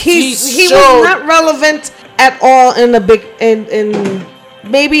because he was not relevant at all in in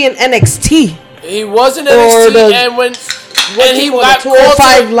maybe in NXT. He was in NXT, and he got called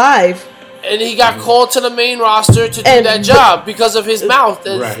to Live, and he got called to the main roster to do that job because of his mouth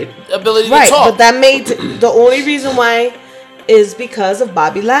and ability to talk. But that made the only reason why is because of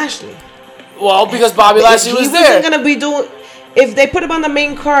Bobby Lashley. Well, because Bobby Lashley was there. He wasn't gonna be doing. If they put him on the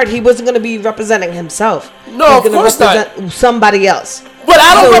main card, he wasn't gonna be representing himself. No, of course not. Somebody else. But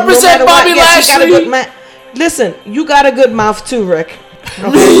I don't represent Bobby Lashley. Listen, you got a good mouth too, Rick.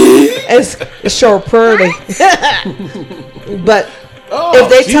 It's sure pretty. But if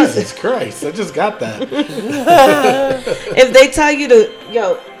they Jesus Christ, I just got that. If they tell you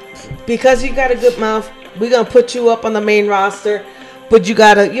to, because you got a good mouth, we're gonna put you up on the main roster, but you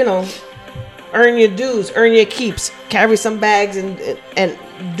gotta, earn your dues, earn your keeps, carry some bags and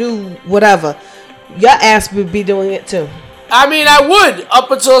do whatever. Your ass would be doing it too. I mean, I would up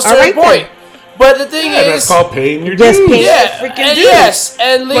until a certain point. Then. But the thing is, that's called paying your dues. Yes,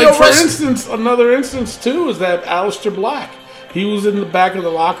 and Lio Rush. For instance, another instance too is that Aleister Black. He was in the back of the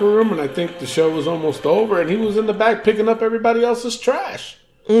locker room, and I think the show was almost over, and he was in the back picking up everybody else's trash.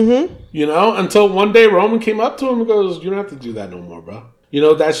 Mm-hmm. Until one day Roman came up to him and goes, "You don't have to do that no more, bro."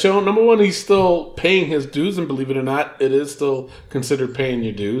 That show, number one, he's still paying his dues, and believe it or not, it is still considered paying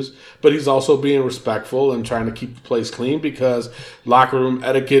your dues. But he's also being respectful and trying to keep the place clean because locker room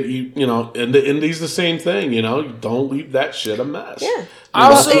etiquette, in the Indies, the same thing. You don't leave that shit a mess. Yeah.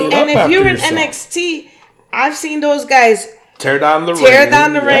 And if you're in NXT, I've seen those guys tear down the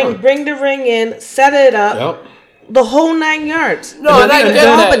ring, bring the ring in, set it up. Yep. The whole 9 yards. No, and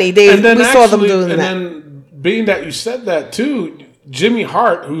company. We saw them doing that. And then, being that you said that too, Jimmy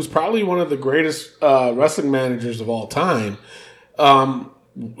Hart, who's probably one of the greatest wrestling managers of all time,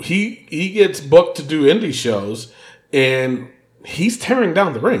 he gets booked to do indie shows, and he's tearing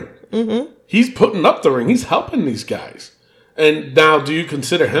down the ring. Mm-hmm. He's putting up the ring. He's helping these guys. And now, do you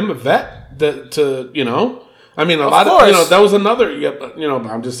consider him a vet? I mean, a lot of, that was another,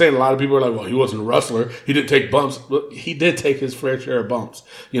 I'm just saying, a lot of people are like, well, he wasn't a wrestler. He didn't take bumps. But he did take his fair share of bumps,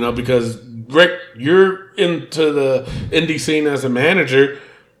 because Rick, you're into the indie scene as a manager.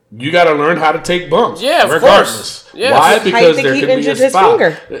 You got to learn how to take bumps. Yeah, regardless. Of course. Yeah. Why? Because there could be a spot.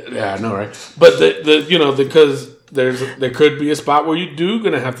 Yeah, I know, right? But because there could be a spot where you do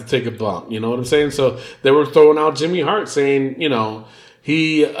gonna have to take a bump. You know what I'm saying? So they were throwing out Jimmy Hart, saying,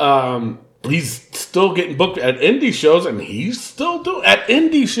 he's still getting booked at indie shows, and he's still doing at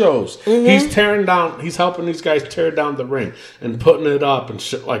indie shows. Mm-hmm. He's helping these guys tear down the ring and putting it up and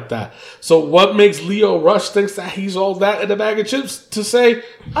shit like that. So what makes Lio Rush thinks that he's all that in a bag of chips to say,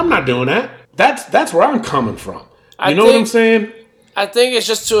 I'm not doing that? That's where I'm coming from. You know what I'm saying? I think it's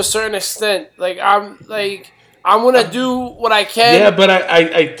just to a certain extent. I'm gonna do what I can. Yeah, but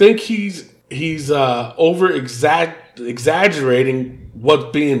I think he's over exaggerating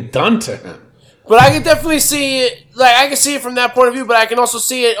what's being done to him. But I can definitely see it. I can see it from that point of view. But I can also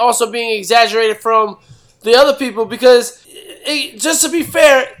see it also being exaggerated from the other people, because just to be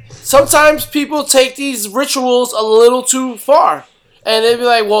fair, sometimes people take these rituals a little too far, and they'd be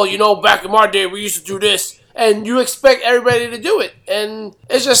like, "Well, back in my day, we used to do this," and you expect everybody to do it, and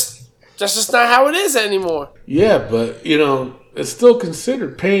it's just. That's just not how it is anymore. Yeah, but it's still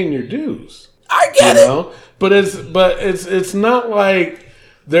considered paying your dues. I get it. But it's not like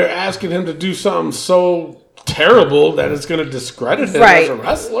they're asking him to do something so terrible that it's going to discredit him as a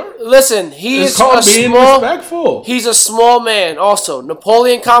wrestler. Listen, he's respectful. He's a small man. Also,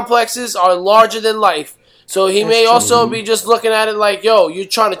 Napoleon complexes are larger than life. So he may also be just looking at it like, yo, you're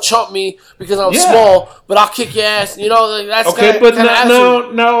trying to chump me because I'm small, but I'll kick your ass. That's okay. But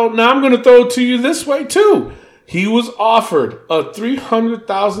now I'm going to throw it to you this way too. He was offered a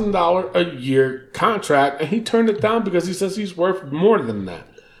 $300,000 a year contract, and he turned it down because he says he's worth more than that,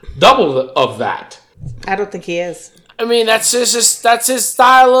 double of that. I don't think he is. I mean, that's his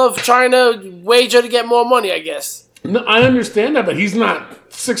style of trying to wager to get more money, I guess. No, I understand that, but he's not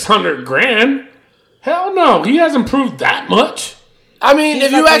 $600,000. Hell no, he hasn't proved that much. I mean,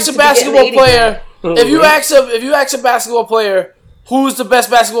 if you ask a basketball player, if you ask a basketball player who's the best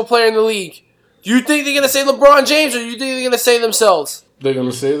basketball player in the league, do you think they're gonna say LeBron James, or do you think they're gonna say themselves? They're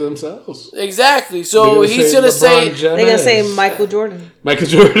gonna say themselves. Exactly. So he's gonna say they're gonna say Michael Jordan. Michael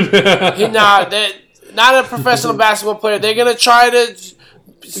Jordan. Not a professional basketball player. They're gonna try to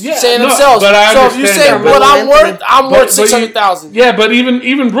say no, themselves. So if you say what I'm worth $600,000. Yeah, but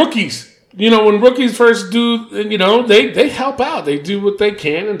even rookies. When rookies first do, they help out. They do what they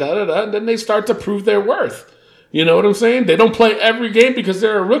can and and then they start to prove their worth. You know what I'm saying? They don't play every game because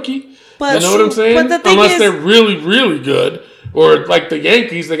they're a rookie. But, you know what I'm saying? Unless they're really, really good. Or like the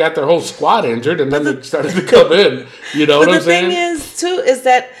Yankees, they got their whole squad injured and then they started to come in. You know what I'm saying? But the thing is, too, is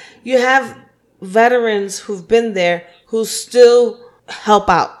that you have veterans who've been there who still help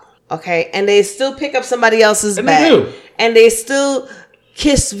out. Okay? And they still pick up somebody else's bag. And they still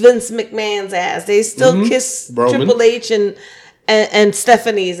kiss Vince McMahon's ass. They still kiss Roman. Triple H and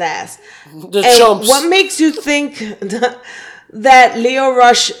Stephanie's ass. Chumps. What makes you think that Lio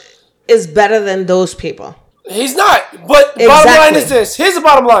Rush is better than those people? He's not. But bottom line is this. Here's the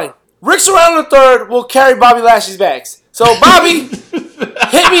bottom line. Rick Serrano III will carry Bobby Lashley's bags. So Bobby,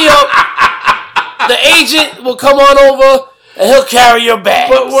 hit me up. The agent will come on over. And he'll carry your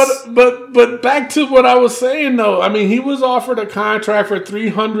bags. But back to what I was saying though. I mean, he was offered a contract for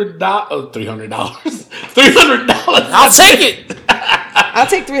 $300. $300. I'll take it. I'll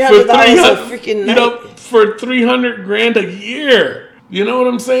take $300 a freaking night. For $300,000 a year. You know what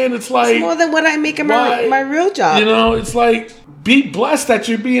I'm saying? It's like it's more than what I make in my real job. It's like, be blessed that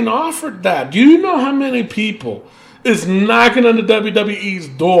you're being offered that. Do you know how many people is knocking on the WWE's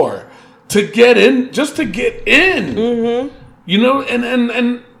door to get in, just to get in? Mm-hmm.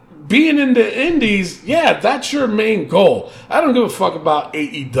 And being in the indies, that's your main goal. I don't give a fuck about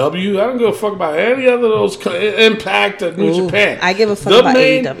AEW. I don't give a fuck about any other of those Impact or New Japan. I give a fuck about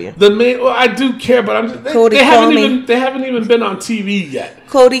AEW. I do care, but they haven't even been on TV yet.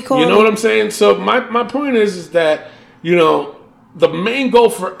 Cody Corey. You know what I'm saying? So my point is that the main goal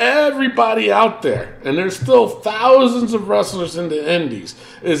for everybody out there, and there's still thousands of wrestlers in the indies,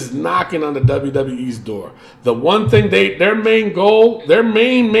 is knocking on the WWE's door. The one thing their main goal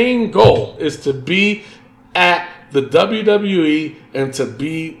is to be at the WWE and to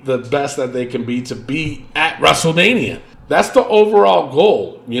be the best that they can be, to be at WrestleMania. That's the overall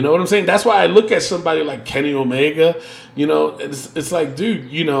goal. You know what I'm saying? That's why I look at somebody like Kenny Omega. It's like, dude,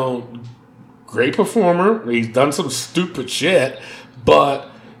 great performer. He's done some stupid shit,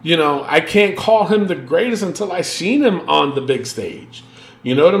 but I can't call him the greatest until I seen him on the big stage.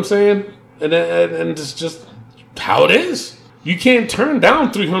 You know what I'm saying? And it's just how it is. You can't turn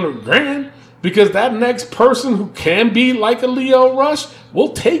down $300,000 because that next person who can be like a Lio Rush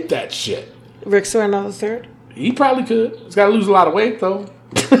will take that shit. Rick Serrano the third? He probably could. He's got to lose a lot of weight though.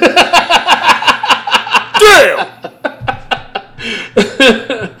 Damn.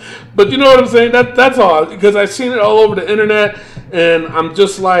 But you know what I'm saying? That's all. Because I've seen it all over the internet, and I'm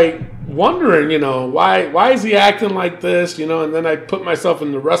just like wondering, why is he acting like this? And then I put myself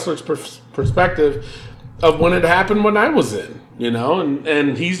in the wrestler's perspective of when it happened when I was in,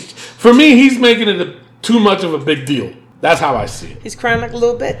 and for me, he's making it too much of a big deal. That's how I see it. He's crying like a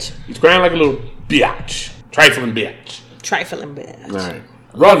little bitch. He's crying like a little biatch. Trifling bitch. Trifling bitch. All right.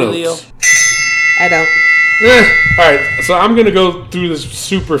 Raw notes. I don't. All right, so I'm going to go through this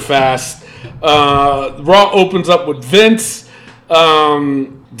super fast. Raw opens up with Vince.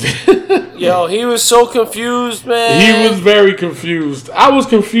 Yo, he was so confused, man. He was very confused. I was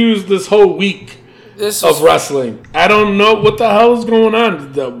confused this whole week of wrestling. I don't know what the hell is going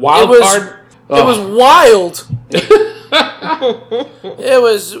on. The wild card. It was wild. It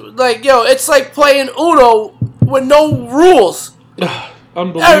was like, it's like playing Uno with no rules.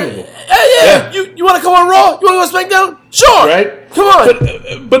 Unbelievable. Yeah. You want to come on Raw? You want to go SmackDown? Sure. Right? Come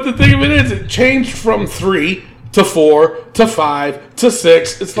on. But the thing of it is, it changed from 3 to 4 to 5 to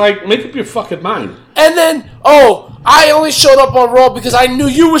 6. It's like, make up your fucking mind. And then, I only showed up on Raw because I knew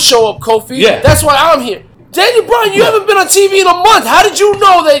you would show up, Kofi. Yeah. That's why I'm here. Daniel Bryan, you haven't been on TV in a month. How did you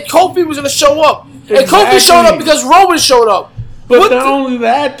know that Kofi was going to show up? Exactly. And Kofi showed up because Roman showed up. But not only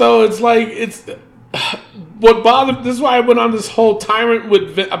that, though, it's like, what bothered, this is why I went on this whole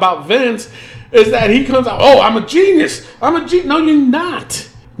tyrant about Vince, is that he comes out, I'm a genius. No, you're not.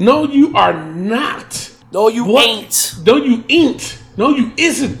 No, you are not. No, you ain't. No, you ain't. No, you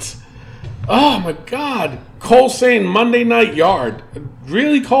isn't. Oh, my God. Cole saying Monday Night Yard.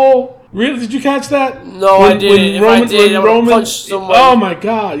 Really, Cole? Really? Did you catch that? No, I didn't. I would punch someone. Oh, my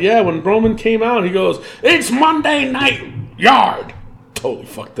God. Yeah, when Roman came out, he goes, it's Monday Night Yard. Totally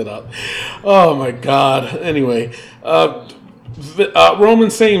fucked it up. Oh, my God. Anyway, Roman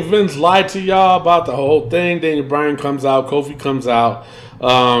saying Vince lied to y'all about the whole thing. Daniel Bryan comes out. Kofi comes out.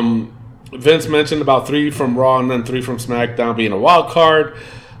 Vince mentioned about 3 from Raw and then 3 from SmackDown being a wild card.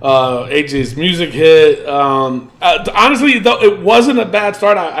 AJ's music hit. Honestly, though, it wasn't a bad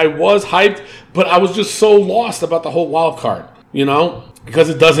start. I was hyped, but I was just so lost about the whole wild card, because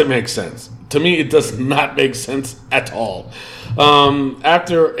it doesn't make sense. To me, it does not make sense at all.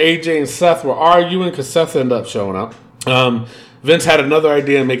 After AJ and Seth were arguing, because Seth ended up showing up, Vince had another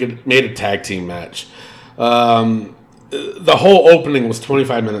idea and made a tag team match. The whole opening was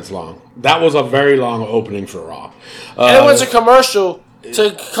 25 minutes long. That was a very long opening for Raw. And it was a commercial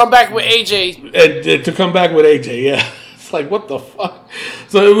to come back with AJ. And to come back with AJ, yeah. It's like, what the fuck?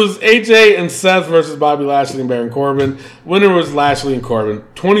 So it was AJ and Seth versus Bobby Lashley and Baron Corbin. Winner was Lashley and Corbin.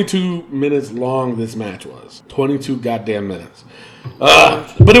 22 minutes long this match was. 22 goddamn minutes.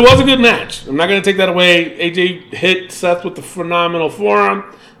 But it was a good match. I'm not going to take that away. AJ hit Seth with the phenomenal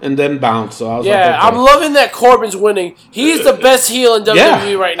forearm and then bounced. So I was like, okay. I'm loving that Corbin's winning. He's the best heel in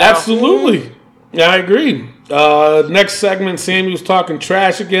WWE right now. Absolutely. Yeah, I agree. Next segment, Sammy was talking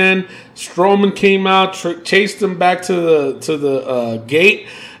trash again. Strowman came out, chased him back to the gate.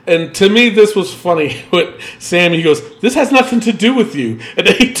 And to me, this was funny with Sammy. He goes, "This has nothing to do with you." And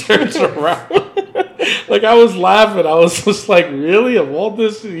then he turns around. Like, I was laughing. I was just like, really? Of all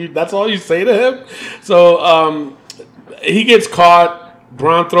this, that's all you say to him? So he gets caught.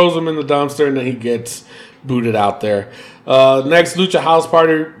 Braun throws him in the dumpster, and then he gets booted out there. Next, Lucha House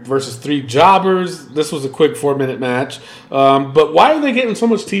Party versus 3 jobbers. This was a quick 4-minute match. But why are they getting so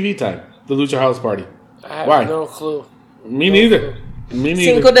much TV time, the Lucha House Party? I have no clue. Me neither.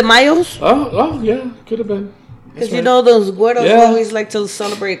 Cinco de Mayos? Oh, yeah. Could have been. Because those güeros always like to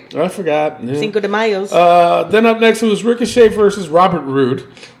celebrate. I forgot. Yeah. Cinco de Mayos. Then up next, it was Ricochet versus Robert Roode.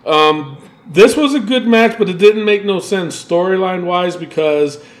 This was a good match, but it didn't make no sense storyline-wise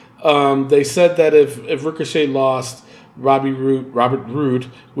because they said that if Ricochet lost, Robert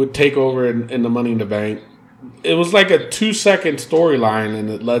Roode would take over in the Money in the Bank. It was like a 2-second storyline, and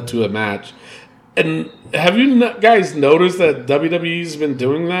it led to a match. And have you guys noticed that WWE's been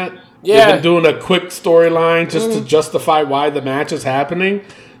doing that? Yeah. They've been doing a quick storyline just to justify why the match is happening.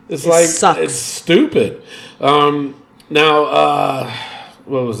 It sucks. It's stupid. Now,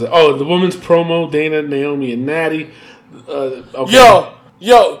 what was it? Oh, the women's promo, Dana, Naomi, and Natty. Okay.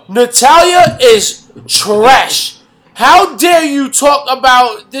 Yo, Natalya is trash. How dare you talk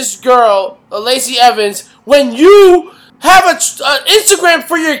about this girl, Lacey Evans, when you have an Instagram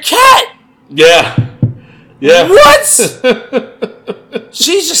for your cat? Yeah. Yeah. What?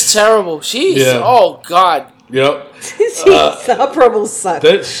 She's just terrible. Oh, God. Yep. Her promos suck.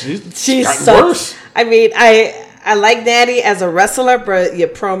 She sucks. Worse. I mean, I like Natty as a wrestler, but your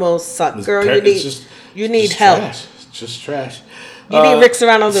promos suck. Girl, you need help. Trash. It's just trash. You need Rick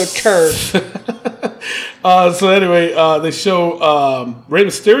Serrano to curve. So anyway, they show Rey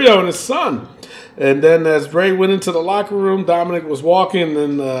Mysterio and his son. And then as Rey went into the locker room, Dominic was walking,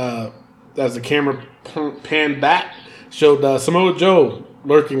 and as the camera panned back, showed Samoa Joe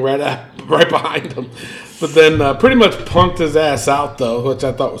lurking right behind him. But then pretty much punked his ass out, though, which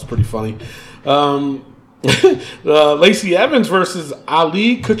I thought was pretty funny. Lacey Evans versus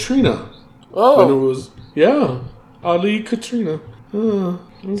Ali Katrina. Oh. And it was, Ali Katrina.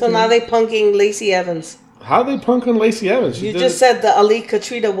 Okay. So now they punking Lacey Evans. How are they punking Lacey Evans? You just said the Ali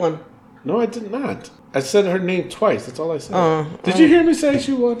Katrina one. No, I did not. I said her name twice. That's all I said. Did you hear me say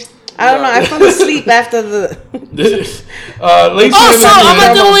she won? I don't know. I fell asleep after the... Lacey Evans, so I'm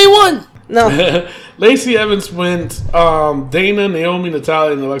not the only one. No. Lacey Evans went. Dana, Naomi,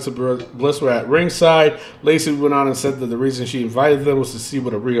 Natalya, and Alexa Bliss were at ringside. Lacey went on and said that the reason she invited them was to see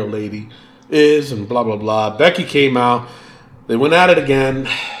what a real lady is and blah, blah, blah. Becky came out. They went at it again.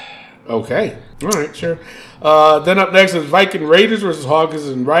 Okay. All right, sure. Then up next is Viking Raiders versus Hawkins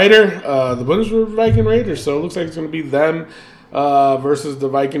and Ryder. The winners were Viking Raiders, so it looks like it's going to be them versus the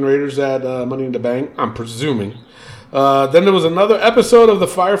Viking Raiders at Money in the Bank, I'm presuming. Then there was another episode of the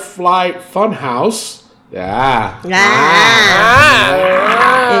Firefly Funhouse. Yeah.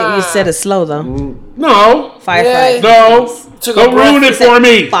 You said it slow, though. No. Firefly. No. Don't ruin it for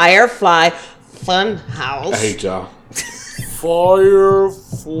me. Firefly Funhouse. I hate y'all. Firefly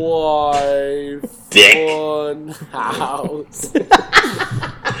Funhouse.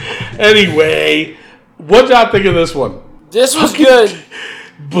 Anyway, what y'all think of this one? This was good.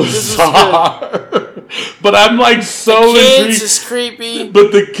 Bizarre. But I'm like so the kids intrigued. is creepy.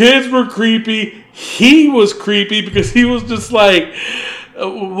 But the kids were creepy. He was creepy because he was just like,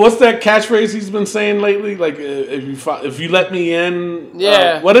 what's that catchphrase he's been saying lately? Like, if you let me in.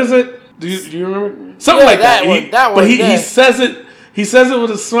 Yeah. What is it? Do you remember? Something like that. But he says it. He says it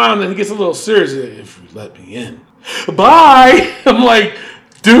with a smile, and then he gets a little serious. If you let me in, bye. I'm like,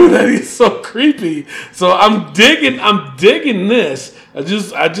 dude, that is so creepy. So I'm digging this. I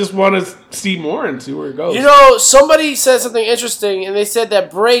just want to see more and see where it goes. You know, somebody said something interesting, and they said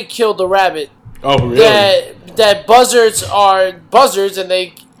that Bray killed the rabbit. Oh, really? That buzzards are buzzards, and they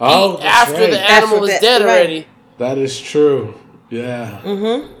eat after the animal is dead already. That is true. Yeah.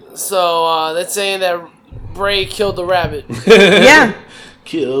 Mm-hmm. So that's saying that Bray killed the rabbit. Yeah.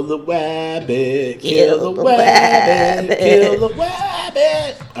 Kill the wabbit. Kill the wabbit. Kill the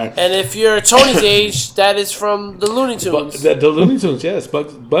wabbit. Right. And if you're Tony's age, that is from the Looney Tunes. The Looney Tunes, yes. The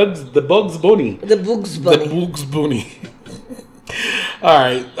Bugs Bunny. The Bugs Bunny. The Bugs Bunny. All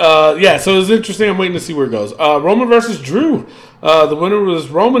right. So it's interesting. I'm waiting to see where it goes. Roman versus Drew. The winner was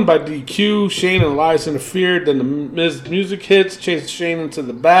Roman by DQ. Shane and Elias interfered. Then the Miz music hits, chased Shane into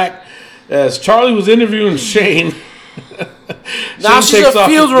the back. As Charlie was interviewing Shane. Now she's a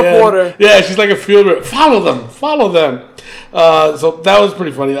field reporter. Yeah, she's like a field reporter. Follow them. So that was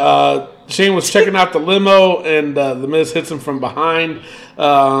pretty funny. Shane was checking out the limo, and the Miz hits him from behind.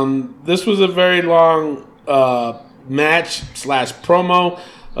 This was a very long match / promo.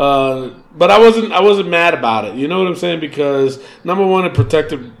 But I wasn't mad about it. You know what I'm saying? Because number one, it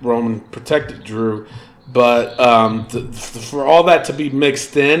protected Roman, protected Drew. But for all that to be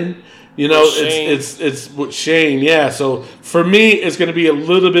mixed in, you know, it's with Shane. Yeah. So for me, it's going to be a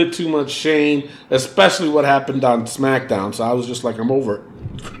little bit too much Shane, especially what happened on SmackDown. So I was just like, I'm over it.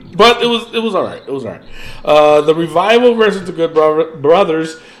 But it was all right. It was all right. The Revival versus the Good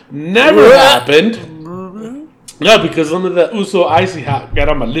Brothers never happened. No, because some of the Uso icy hot got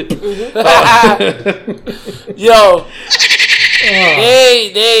on my lip. Yo,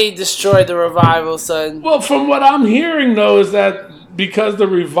 they destroyed the Revival, son. Well, from what I'm hearing though, is that because the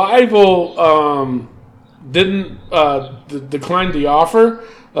Revival didn't decline the offer,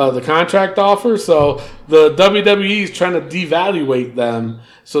 the contract offer, so the WWE is trying to devaluate them,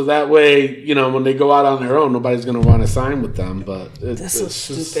 so that way, you know, when they go out on their own, nobody's going to want to sign with them. But it's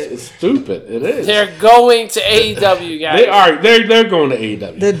stupid. It's stupid. It is. They're going to AEW, guys. They are. They're going to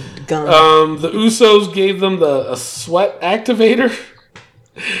AEW. They're gone. The Usos gave them a sweat activator.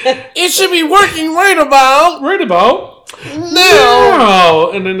 It should be working right about. No.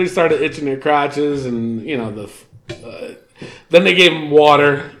 And then they started itching their crotches, and you know Then they gave him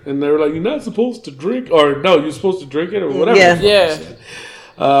water, and they were like, "You're not supposed to drink," or "No, you're supposed to drink it," or whatever. Yeah.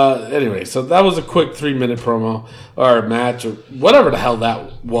 Anyway, so that was a quick 3-minute promo or match or whatever the hell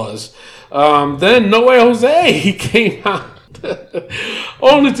that was. Then No Way Jose, he came out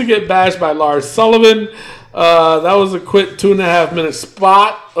only to get bashed by Lars Sullivan. That was a quick 2.5-minute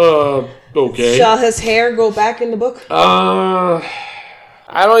spot. Okay. Shall his hair go back in the book? I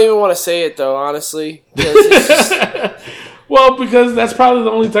don't even want to say it though, honestly. Well, because that's probably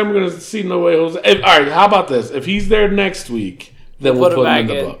the only time we're going to see No Way Jose. All right, how about this? If he's there next week, then we'll put him in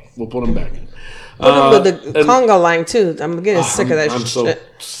the book. We'll put him back in. Put him with the conga line, too. I'm getting sick of that shit. I'm so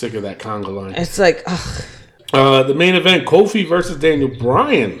sick of that conga line. It's like, ugh. The main event, Kofi versus Daniel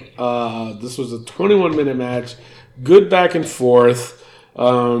Bryan. This was a 21-minute match. Good back and forth.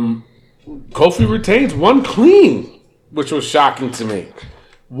 Kofi retains one clean, which was shocking to me.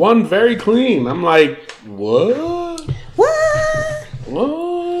 One very clean. I'm like, what?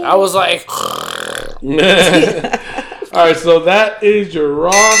 I was like... All right, so that is your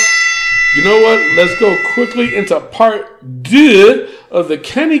Raw. You know what? Let's go quickly into part 2 of the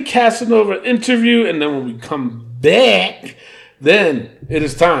Kenny Casanova interview, and then when we come back, then it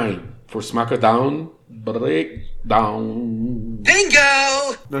is time for SmackDown Breakdown.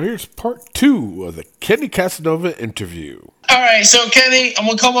 Bingo! Now here's part 2 of the Kenny Casanova interview. All right, so Kenny, I'm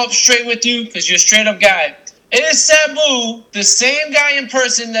gonna come up straight with you because you're a straight up guy. Is Sabu the same guy in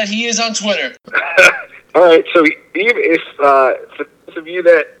person that he is on Twitter? All right, so if for those of you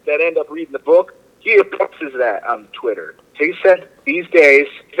that end up reading the book, he addresses that on Twitter. So he said these days,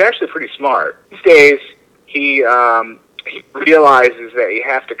 he's actually pretty smart. These days, he realizes that you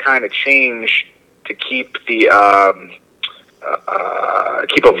have to kind of change to keep the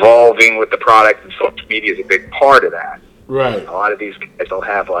keep evolving with the product, and social media is a big part of that. Right. A lot of these guys will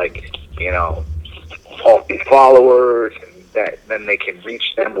have all these followers, and that then they can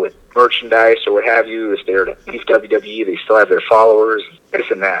reach them with merchandise or what have you. If they're to leave WWE, they still have their followers,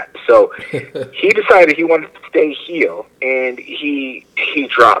 this and that. So he decided he wanted to stay heel, and he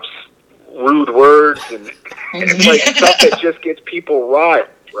drops rude words and it's like stuff that just gets people riled,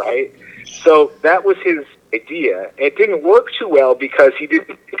 right? So that was his idea. It didn't work too well because he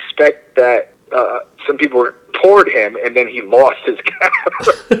didn't expect that some people were toward him, and then he lost his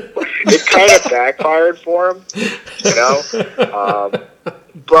camera. It kind of backfired for him, you know.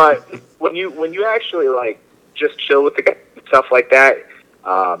 But when you actually just chill with the guy and stuff like that,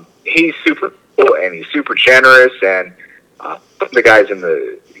 he's super cool and he's super generous. And the guys in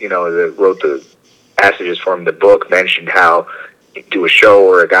that wrote the passages for him, the book, mentioned how he'd do a show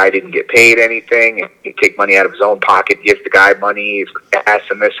where a guy didn't get paid anything, and he'd take money out of his own pocket, give the guy money for gas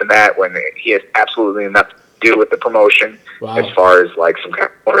and this and that, when he has absolutely nothing to do with the promotion. Wow. As far as some kind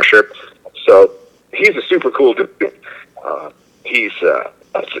of ownership. So he's a super cool dude. He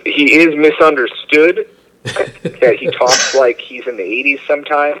is misunderstood. That he talks like he's in the 80s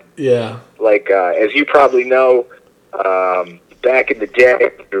sometimes. Yeah. As you probably know, back in the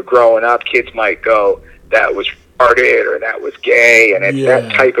day, when you were growing up, kids might go, that was retarded or that was gay, and it's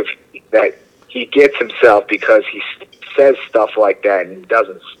that type of that he gets himself because he says stuff like that and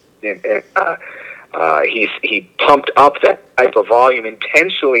doesn't. He pumped up that type of volume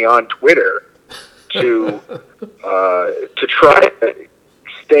intentionally on Twitter to try to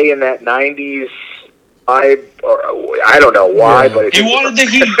stay in that 90s vibe, or I don't know why, but he wanted the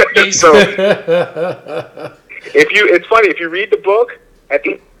heat. So it's funny if you read the book. At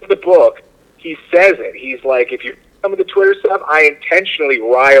the end of the book, he says it. He's like, if you some of the Twitter stuff, I intentionally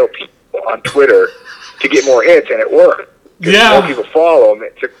rile people on Twitter to get more hits, and it worked. More people follow him,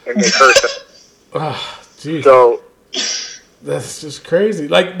 and they hurt them. Oh, geez. So that's just crazy.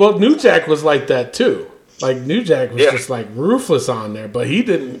 New Jack was like that too. New Jack was just ruthless on there, but he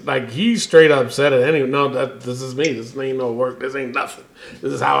didn't he straight up said it anyway. No, this is me. This ain't no work. This ain't nothing.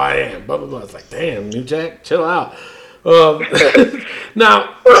 This is how I am. Blah blah blah. It's like, damn, New Jack, chill out. Now,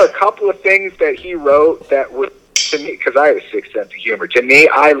 there were a couple of things that he wrote that were, to me, because I have a sixth sense of humor. To me,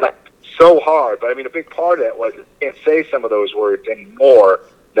 I laughed so hard, but I mean, a big part of that was I can't say some of those words anymore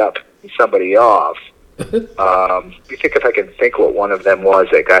without pissing somebody off. Let me think if I can think what one of them was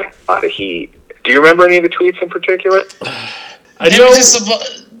that got a lot of heat. Do you remember any of the tweets in particular? There was just a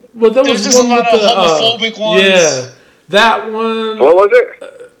lot of homophobic ones. Yeah, that one. What was it?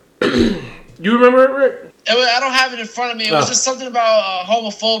 You remember it, Rick? I don't have it in front of me. It was just something about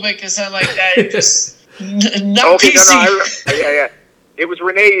homophobic and something like that. Just not PC. Yeah. It was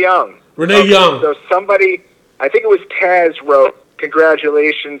Renee Young. Renee Young. So somebody, I think it was Taz, wrote,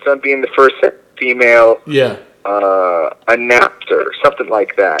 "Congratulations on being the first female announcer," something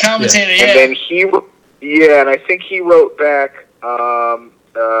like that. Commentator, And then he Yeah, and I think he wrote back,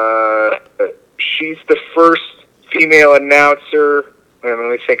 she's the first female announcer. Let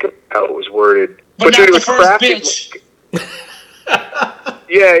me think of how it was worded. But not the first bitch.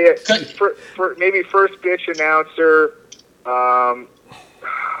 Yeah. For maybe first bitch announcer. Let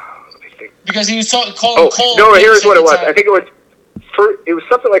me think. Because he was calling Cole. No, here's what it was. I think it was. It was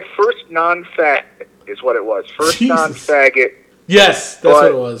something like first non-faggot is what it was. First Jesus. Non-faggot. Yes, that's what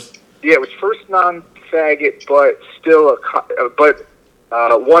it was. Yeah, it was first non-faggot, but still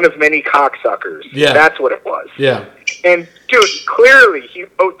one of many cocksuckers. Yeah, that's what it was. Yeah. And dude, clearly he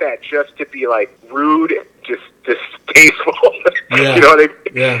wrote that just to be like rude, just distasteful. Yeah. You know what I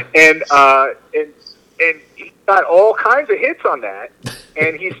mean? Yeah. And he got all kinds of hits on that.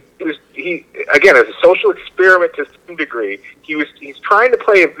 And he again, as a social experiment to some degree, he's trying to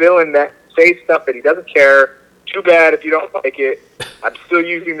play a villain that says stuff that he doesn't care. Too bad if you don't like it. I'm still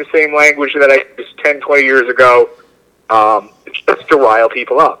using the same language that I used 10, 20 years ago, just to rile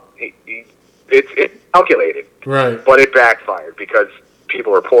people up. It's calculated, right? But it backfired because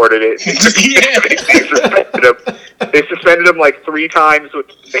people reported it. They suspended him like 3 times, and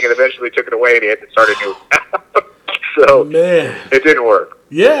eventually took it away, and he had to start a new. So man, it didn't work.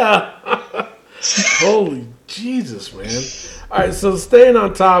 Yeah. Holy Jesus, man! All right, so staying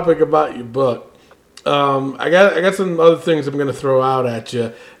on topic about your book. I got some other things I'm going to throw out at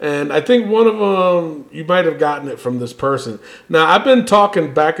you, and I think one of them you might have gotten it from this person. Now I've been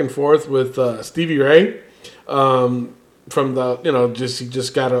talking back and forth with Stevie Ray, from the he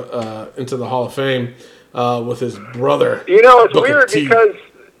just got into the Hall of Fame with his brother. It's weird because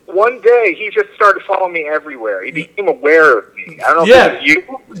one day he just started following me everywhere. He became aware of me. I don't know if it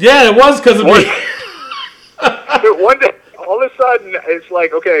was you. Yeah, it was because of me. One day, all of a sudden, it's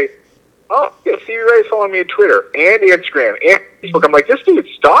like, okay. Oh, yeah, Stevie Ray's following me on Twitter and Instagram and Facebook. I'm like, this dude's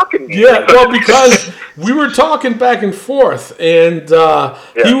stalking me. Yeah, well, because we were talking back and forth, and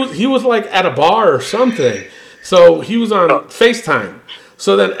he was like at a bar or something. So he was on FaceTime.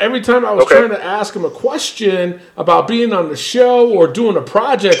 So then every time I was trying to ask him a question about being on the show or doing a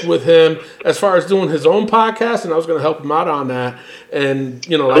project with him as far as doing his own podcast, and I was going to help him out on that and,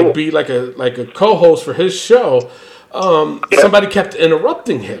 like be like a co-host for his show, somebody kept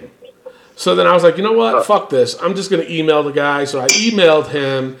interrupting him. So then I was like, you know what? Fuck this. I'm just going to email the guy. So I emailed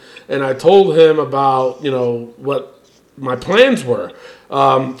him, and I told him about, what my plans were.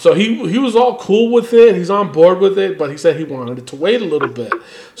 So he was all cool with it. He's on board with it, but he said he wanted to wait a little bit.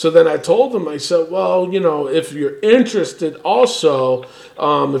 So then I told him, I said, well, if you're interested also,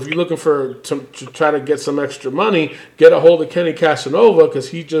 if you're looking to try to get some extra money, get a hold of Kenny Casanova, because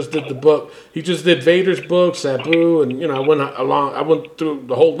he just did the book. He just did Vader's book, Sabu, and, I went through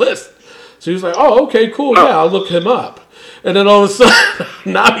the whole list. So he was like, oh, okay, cool, yeah, I'll look him up. And then all of a sudden,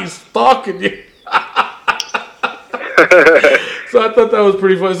 now he's stalking you. So I thought that was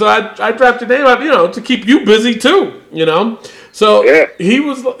pretty funny. So I dropped your name out, to keep you busy too, So he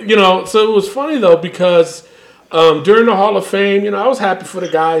was, so it was funny though, because during the Hall of Fame, I was happy for the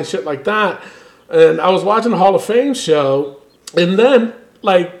guy and shit like that. And I was watching the Hall of Fame show, and then,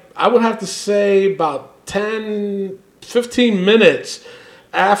 I would have to say about 10, 15 minutes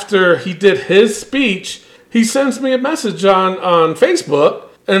after he did his speech, he sends me a message on Facebook,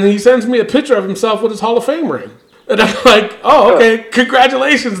 and he sends me a picture of himself with his Hall of Fame ring. And I'm like, oh, okay,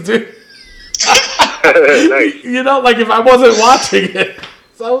 congratulations, dude. Nice. If I wasn't watching it.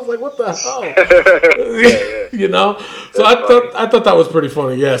 So I was like, what the hell? So I thought that was pretty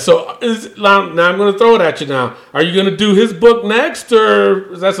funny, yeah. So now I'm going to throw it at you now. Are you going to do his book next,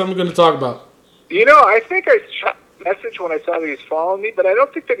 or is that something we're going to talk about? I think I shot a message when I saw that he was following me, but I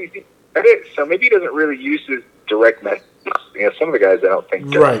don't think that he's it. So maybe he doesn't really use his direct message. Some of the guys I don't think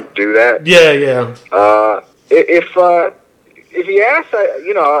do that. Yeah. If he asks,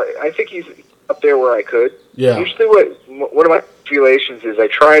 I think he's up there where I could. Yeah. Usually, one of my relations is I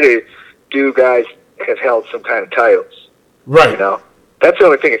try to do guys that have held some kind of titles. Right. That's the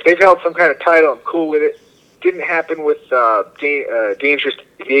only thing. If they've held some kind of title, I'm cool with it. Didn't happen with Dangerous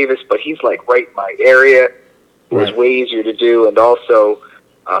Davis, but he's like right in my area. It was way easier to do, and also,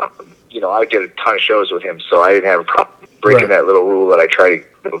 I did a ton of shows with him, so I didn't have a problem breaking that little rule that I try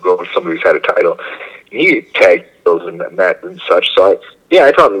to go with somebody who's had a title. He tagged those and that and such, so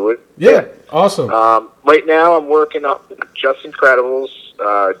I probably would. Yeah, awesome. Right now, I'm working on Just Incredibles.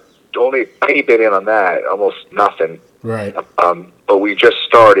 Only a tiny bit in on that, almost nothing. Right. But we just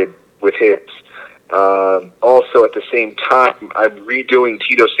started with his. Also, at the same time, I'm redoing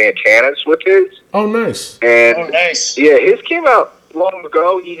Tito Santana's with his. Oh, nice. And yeah, his came out long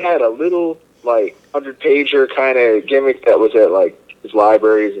ago. He had a little 100-pager kind of gimmick that was at his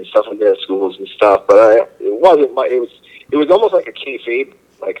libraries and stuff like that, schools and stuff. But it wasn't. It was almost like a kayfabe.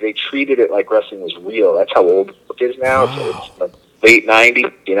 Like they treated it like wrestling was real. That's how old it is now. Wow. So it's like late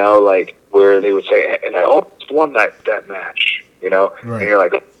 '90s, you know, like where they would say, "And I almost won that match," you know, right. And you're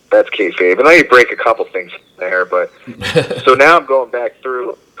like, "That's kayfabe." And then you break a couple things there, but so now I'm going back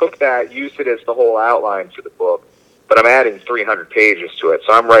through, took that, used it as the whole outline for the book, but I'm adding 300 pages to it,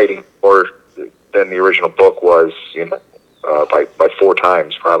 so I'm writing more than the original book was, you know, by 4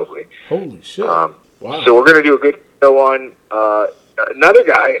 times probably. Holy shit! Wow. So we're gonna do a good show on. Another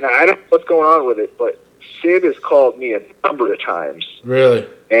guy, and I don't know what's going on with it, but Sid has called me a number of times. Really?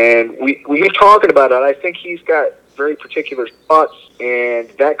 And we were talking about it. I think he's got very particular thoughts, and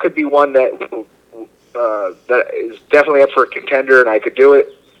that could be one that is definitely up for a contender, and I could do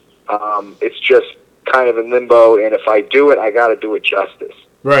it. It's just kind of in limbo, and if I do it, I got to do it justice.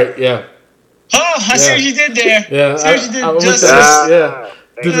 Right, yeah. Oh, I see what you did there. Yeah, I see what you did justice. Yeah.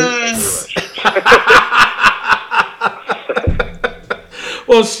 Thank you.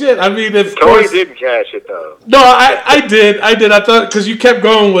 Well, shit. I mean, if Tony didn't catch it though. No, I did. I thought because you kept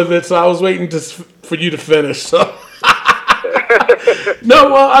going with it, so I was waiting for you to finish. So no,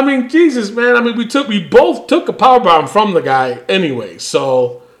 well, I mean, Jesus, man. I mean, we both took a powerbomb from the guy anyway,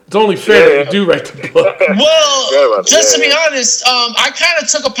 so it's only fair that you do write the book. Well, just to be honest, I kind of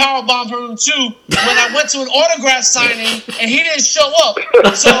took a powerbomb from him too when I went to an autograph signing and he didn't show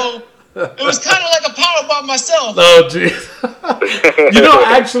up. So. It was kind of like a powerbomb myself. Oh, geez. You know,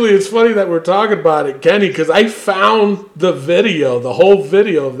 actually, it's funny that we're talking about it, Kenny, because I found the whole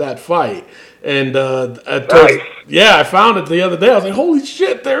video of that fight. And nice. Yeah, I found it the other day. I was like, holy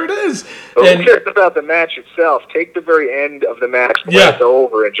shit, there it is. Well, who cares about the match itself? Take the very end of the match when it's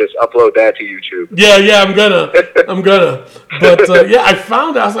over and just upload that to YouTube. Yeah, I'm gonna. But, yeah, I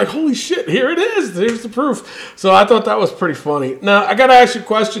found it. I was like, holy shit, here it is. Here's the proof. So I thought that was pretty funny. Now, I got to ask you a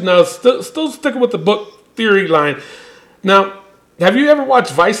question now. Still sticking with the book theory line. Now, have you ever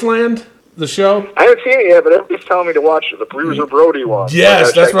watched Viceland? The show? I haven't seen it yet, but everybody's telling me to watch the Bruiser Brody one.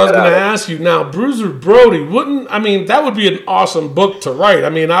 Yes, that's what I was going to ask you. Now, Bruiser Brody, that would be an awesome book to write. I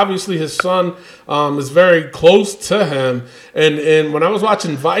mean, obviously his son is very close to him. And when I was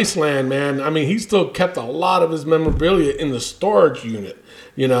watching Viceland, man, I mean, he still kept a lot of his memorabilia in the storage unit.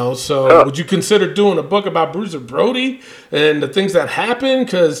 You know, so would you consider doing a book about Bruiser Brody and the things that happened?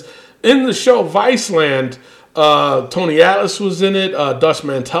 Because in the show Viceland, Tony Atlas was in it. Dutch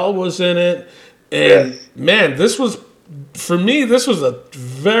Mantel was in it, and man, this was a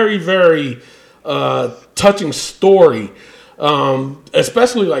very, very touching story,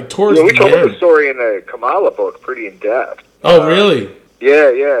 especially like towards the end. We told the story in the Kamala book pretty in depth. Oh, really? Yeah,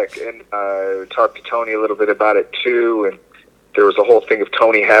 and we talked to Tony a little bit about it too, and there was a whole thing of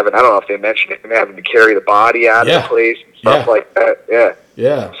Tony having, I don't know if they mentioned it, him having to carry the body out of the place and stuff like that.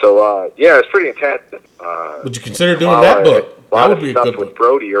 Yeah. So, it's pretty intense. Would you consider doing that book? A lot of stuff with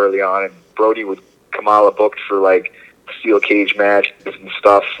Brody early on, and Brody with Kamala booked for, like, steel cage matches and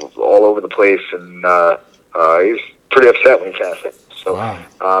stuff all over the place, and he was pretty upset when he passed it. So,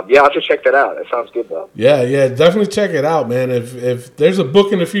 I'll just check that out. That sounds good, though. Yeah, definitely check it out, man. If there's a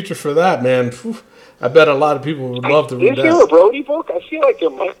book in the future for that, man, I bet a lot of people would love to read that. Is there a Brody book? I feel like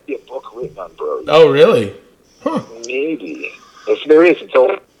there might be a book written on Brody. Oh, really? Huh. Maybe. If there is, it's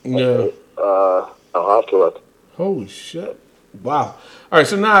all. Yeah. I'll have to look. Holy shit! Wow. All right,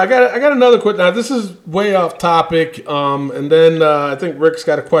 so now I got another question. Now this is way off topic, and then I think Rick's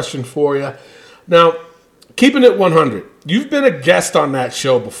got a question for you. Now, Keeping It 100. You've been a guest on that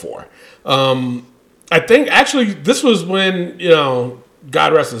show before. I think actually this was when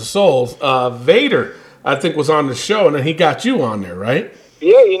God rest his soul. Vader, I think, was on the show, and then he got you on there, right?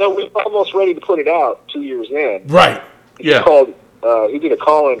 Yeah, we were almost ready to put it out 2 years in. Right. He did a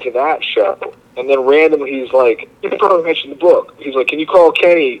call into that show, and then randomly he's like, you probably mentioned the book. He's like, can you call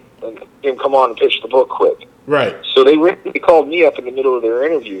Kenny and him come on and pitch the book quick? Right. So they called me up in the middle of their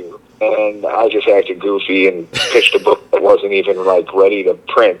interview, and I just acted goofy and pitched a book that wasn't even ready to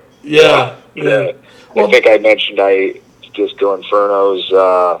print. Yeah. Well, I think I mentioned I just do Inferno's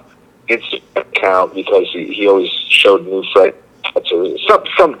Instagram account because he always showed new Fred or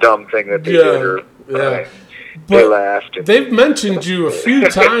some dumb thing that they did. But they laughed. They've mentioned you a few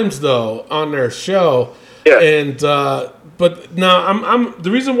times though on their show. Yeah. And but now I'm the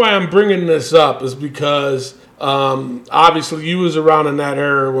reason why I'm bringing this up is because obviously you was around in that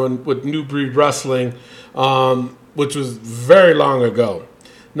era with New Breed Wrestling, which was very long ago.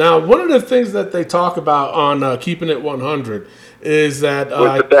 Now, one of the things that they talk about on Keeping It 100 is that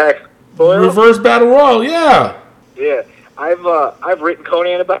with the back reverse battle royal. Yeah. I've written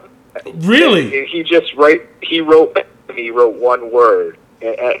Conan about it. Really? And he wrote he wrote one word.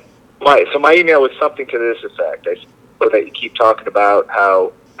 And my email was something to this effect. I know that you keep talking about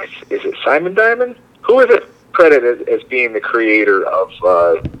how, is it Simon Diamond? Who is it credited as being the creator of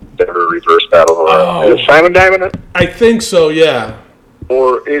the Reverse Battle Royale? Is it Simon Diamond? I think so, yeah.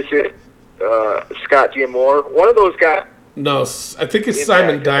 Or is it Scott D'Amore? One of those guys. No, I think it's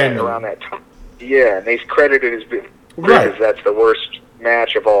Simon Diamond. Around that time. Yeah, and he's credited as being because that's the worst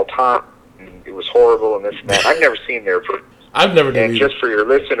match of all time. And it was horrible and this and that. I've never seen their. I've never done. And just for your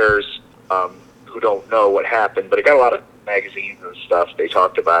listeners who don't know what happened, but it got a lot of magazines and stuff. They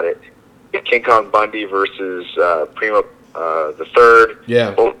talked about it. King Kong Bundy versus Primo the Third.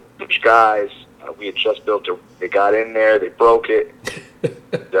 Yeah. Both guys. We had just built it. They got in there. They broke it.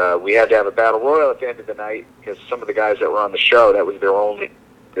 We had to have a battle royal at the end of the night because some of the guys that were on the show, that was their only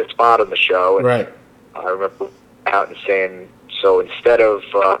spot on the show. And right. I remember out and saying, so instead of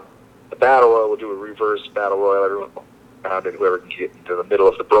the battle royal, we'll do a reverse battle royal. Everyone around and whoever can get into the middle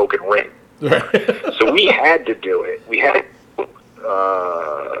of the broken ring. Right. So we had to do it. We had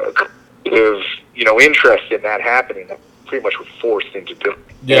interest in that happening. That pretty much was forced into doing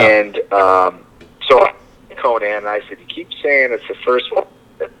it. Yeah. And so Conan and I said, you keep saying it's the first one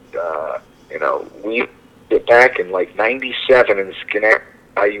that, we get back in like 97 in Schenectady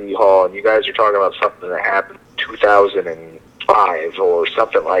IUE Hall, and you guys are talking about something that happened in 2005 or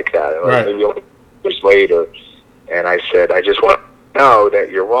something like that. Right. Maybe years later. And I said, I just want to know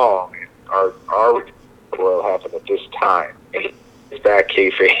that you're wrong. Our royal happened at this time. And it's back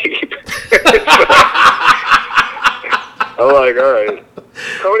kayfabe. I'm like, all right.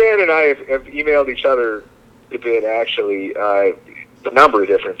 Conan and I have emailed each other a bit, actually, a number of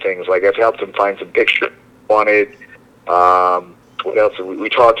different things. Like, I've helped him find some pictures he wanted. What else? We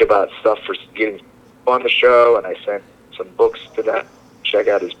talked about stuff for getting on the show, and I sent some books to that. Check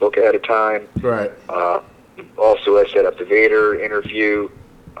out his book ahead of time. Right. Also, I set up the Vader interview.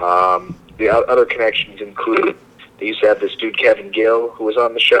 The other connections include, they used to have this dude, Kevin Gill, who was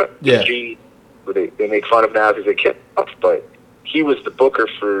on the show. Yeah. Who they make fun of now because they kept off, but he was the booker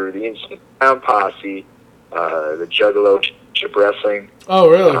for the Instant Clown Posse, the Juggalo Chip Wrestling. Oh,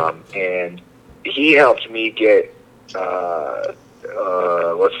 really? And he helped me get,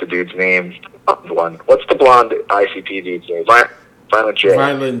 what's the dude's name? What's the blonde ICP dude's name? Violent J.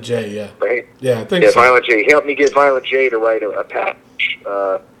 Violent J, yeah. Right? Yeah, I think so. Violent J. He helped me get Violent J to write a patch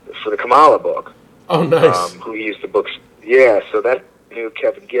for the Kamala book. Oh, nice. Who used the books. Yeah, so that knew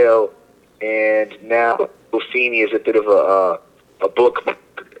Kevin Gill. And now Buffini is a bit of a book.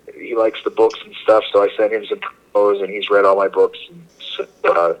 He likes the books and stuff, so I sent him some promos, and he's read all my books. And so,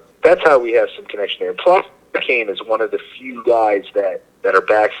 that's how we have some connection there. Plus, Kane is one of the few guys that are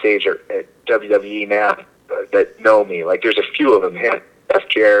backstage at WWE now that know me. Like, there's a few of them. Him, Jeff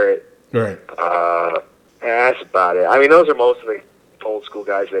Jarrett. Right. That's about it. I mean, those are most of the old school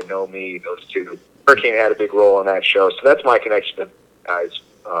guys that know me. Those two. Hurricane had a big role on that show, so that's my connection to guys.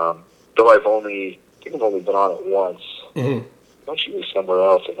 Though I think I've only been on it once. Mm-hmm. Don't you be somewhere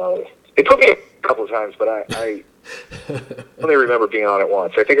else? They put me a couple of times, but I only remember being on it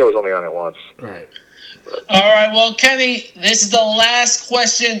once. I think I was only on it once. Right. All right, well, Kenny, this is the last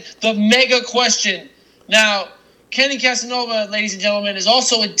question, the mega question. Now, Kenny Casanova, ladies and gentlemen, is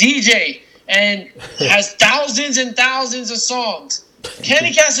also a DJ and has thousands and thousands of songs.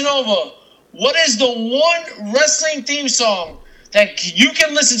 Kenny Casanova, what is the one wrestling theme song that you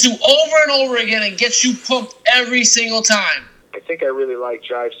can listen to over and over again and get you pumped every single time? I think I really like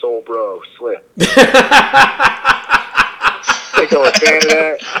Jive Soul Bro, Slip. I think I'm a fan of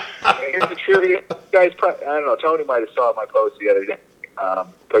that. Here's the trivia. Guys, I don't know, Tony might have saw my post the other day.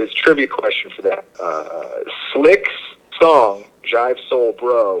 But it's a trivia question for that. Slick's song, Jive Soul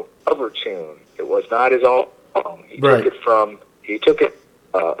Bro, cover tune. It was not his own song. He took it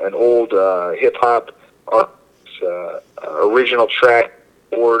an old hip-hop original track,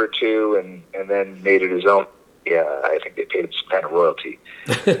 word or two, and then made it his own. Yeah, I think they paid him some kind of royalty.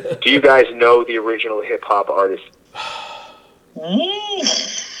 Do you guys know the original hip-hop artist? Ooh,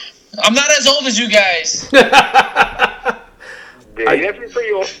 I'm not as old as you guys. You're definitely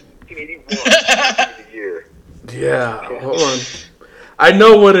pretty old. 1981 year. Yeah, hold on. I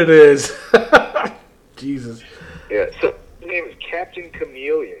know what it is. Jesus. Yeah, so his name is Captain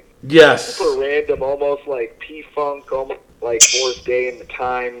Chameleon. Yes. Super random, almost like P-Funk, almost like Morris Day in the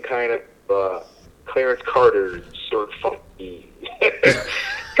Time, kind of Clarence Carter sort of funky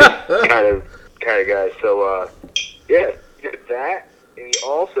kind of guy. So, yeah, he did that, and he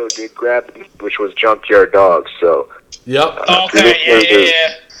also did Grab, which was Junkyard Dog. So, yep. Okay,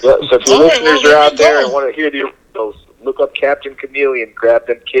 yeah. So if your listeners are out there and want to hear the originals, look up Captain Chameleon, Grab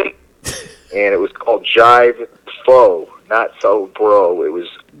Them Kitty, and it was called Jive foe, not so bro. It was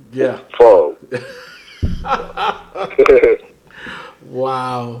foe.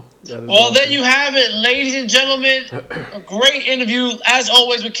 Wow. Well, there you have it, ladies and gentlemen. A great interview, as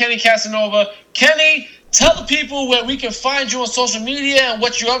always, with Kenny Casanova. Kenny, tell the people where we can find you on social media and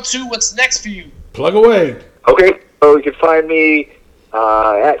what you're up to, what's next for you. Plug away. Okay, so you can find me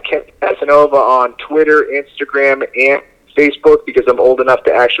at Kenny Casanova on Twitter, Instagram, and Facebook, because I'm old enough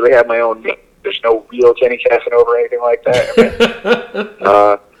to actually have my own name. There's no real Kenny Casanova or anything like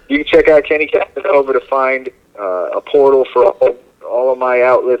that. You can check out Kenny Casanova to find a portal for all of my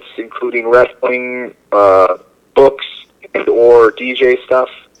outlets, including wrestling, books, and or DJ stuff.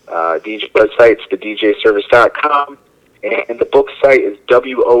 DJ website's thedjservice.com, and the book site is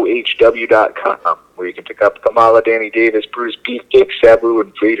wohw.com, where you can pick up Kamala, Danny Davis, Bruce Beefcake, Sabu,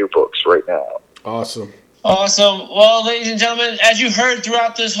 and Vader books right now. Awesome. Well, ladies and gentlemen, as you heard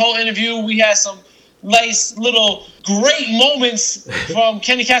throughout this whole interview, we had some nice little great moments from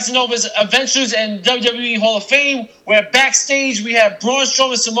Kenny Casanova's adventures in WWE Hall of Fame, where backstage we had Braun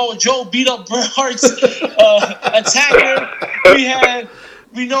Strowman, Samoa Joe beat up Bret Hart's attacker.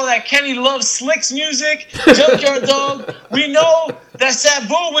 We know that Kenny loves Slick's music, Junkyard Dog. We know that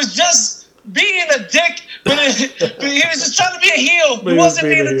Sabu was just being a dick, but he was just trying to be a heel. He wasn't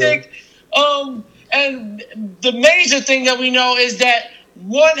being a dick. And the major thing that we know is that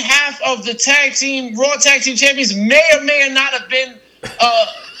one half of the Raw Tag Team Champions may or may not have been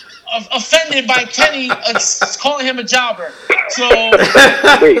offended by Kenny calling him a jobber. So,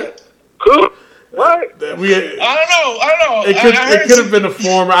 wait, who? What? I don't know. It could have been a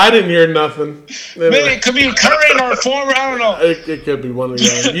former. I didn't hear nothing. Maybe it could be current or former. I don't know. It could be one of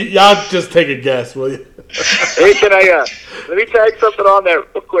y'all. Y'all just take a guess, will you? Hey, can I? Let me tag something on there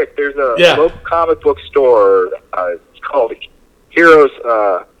real quick. There's a local comic book store. It's called Heroes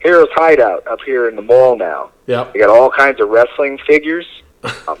Hideout up here in the mall now. Yep. They got all kinds of wrestling figures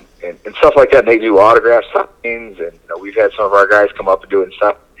and stuff like that. And they do autograph signings, and we've had some of our guys come up and doing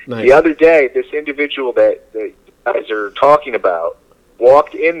stuff. Nice. The other day, this individual that you guys are talking about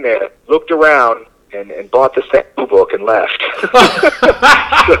walked in there, looked around, and bought the Sabu book and left.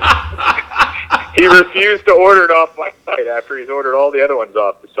 He refused to order it off my site after he's ordered all the other ones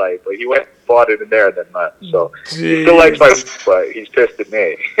off the site. But he went and bought it in there and then left. So he still likes my book, but he's pissed at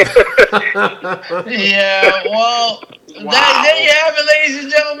me. Yeah, well, there you have it, ladies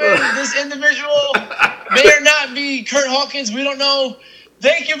and gentlemen. This individual may or not be Kurt Hawkins. We don't know.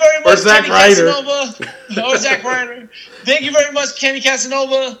 Thank you very much, Kenny Casanova. Or Zack Ryder. Thank you very much, Kenny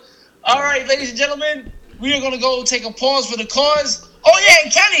Casanova. All right, ladies and gentlemen, we are going to go take a pause for the cause. Oh, yeah,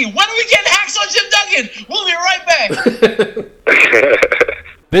 and Kenny, when are we getting Hacksaw Jim Duggan? We'll be right back.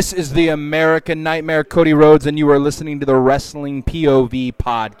 This is the American Nightmare, Cody Rhodes, and you are listening to the Wrestling POV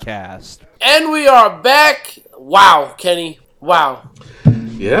podcast. And we are back. Wow, Kenny. Wow.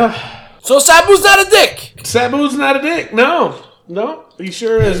 Yeah. So Sabu's not a dick. Sabu's not a dick. No, he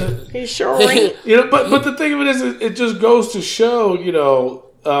sure isn't. He sure ain't. But the thing of it is, it just goes to show,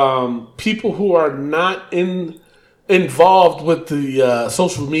 people who are not involved with the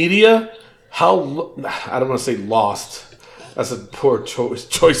social media, how I don't want to say lost. That's a poor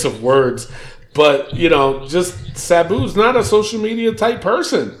choice of words, but just Sabu's not a social media type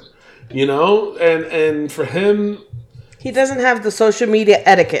person, and for him. He doesn't have the social media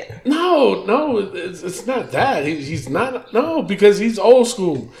etiquette. No, it's not that. He's not. No, because he's old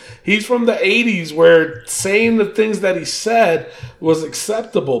school. He's from the 80s where saying the things that he said was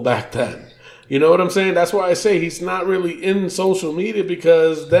acceptable back then. You know what I'm saying? That's why I say he's not really in social media,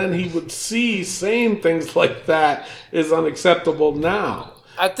 because then he would see saying things like that is unacceptable now.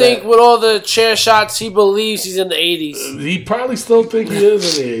 I think with all the chair shots, he believes he's in the 80s. He probably still think he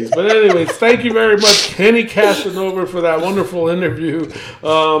is in the 80s. But anyways, thank you very much, Kenny Casanova, for that wonderful interview.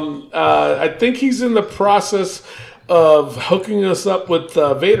 I think he's in the process of hooking us up with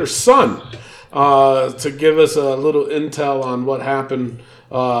Vader's son to give us a little intel on what happened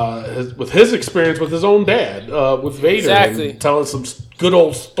with his experience with his own dad, with Vader. Exactly. And tell us some good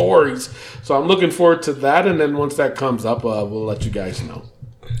old stories. So I'm looking forward to that. And then once that comes up, we'll let you guys know.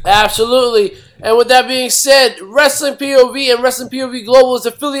 Absolutely. And with that being said, Wrestling POV and Wrestling POV Global is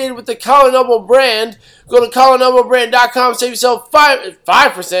affiliated with the Colin Elbow brand. Go to colinelbowbrand.com, save yourself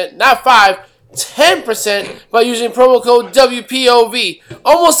 5%, not 5, 10% by using promo code WPOV.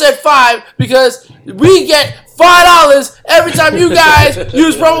 Almost said 5 because we get $5 every time you guys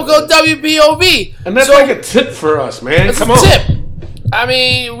use promo code WPOV. And that's like a tip for us, man. That's Come a on. tip. I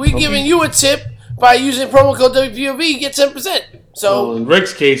mean, we giving you a tip by using promo code WPOV. You get 10%. So well, in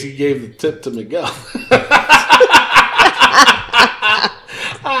Rick's case, he gave the tip to Miguel.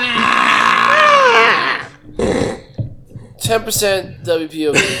 10%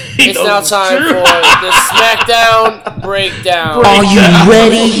 WPOV. It's now time for the SmackDown Breakdown. Are you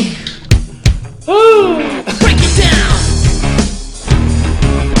ready? Break it down.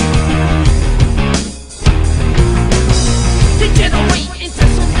 Degenerate into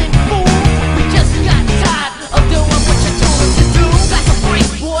something fool. We just got tired of doing what you told us to do. That's a break,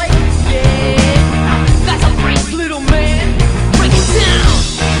 boy. Yeah, that's a break, little man. Break it down.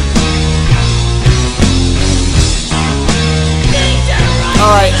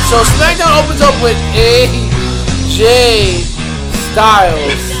 Alright, so SmackDown opens up with AJ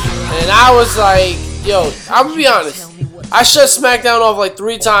Styles. And I was like, yo, I'm gonna be honest. I shut SmackDown off like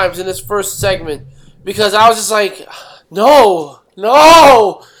 3 times in this first segment. Because I was just like, no.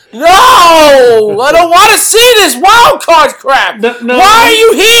 I don't want to see this wild card crap. No, why are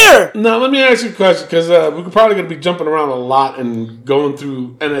you here? No, let me ask you a question, because we're probably going to be jumping around a lot and going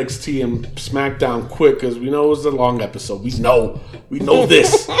through NXT and SmackDown quick, because we know it was a long episode. We know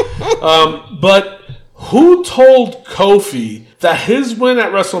this. But who told Kofi that his win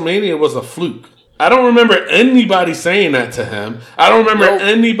at WrestleMania was a fluke? I don't remember anybody saying that to him. I don't remember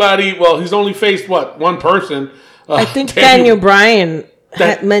anybody. Well, he's only faced one person. I think Daniel Bryan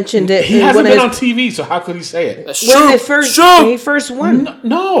had mentioned it. He hasn't been on TV, so how could he say it? That's when true. he first won.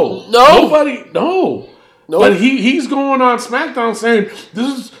 No. Nobody. No. But he's going on SmackDown saying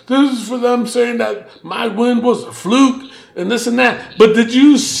this is for them saying that my win was a fluke and this and that. But did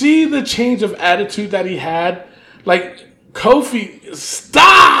you see the change of attitude that he had? Like, Kofi,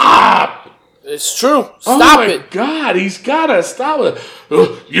 stop! It's true. Stop it. Oh my God, he's gotta stop it.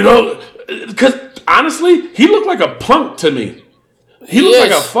 Because honestly, he looked like a punk to me. He looks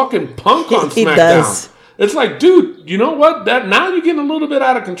like a fucking punk on SmackDown. He does. It's like, dude, you know what? That now you're getting a little bit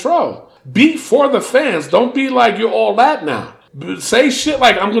out of control. Be for the fans. Don't be like you're all that now. Say shit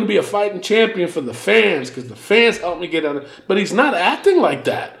like I'm going to be a fighting champion for the fans because the fans helped me get on it. But he's not acting like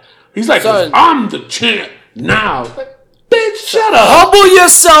that. He's like, I'm the champ now. Bitch, shut up. Humble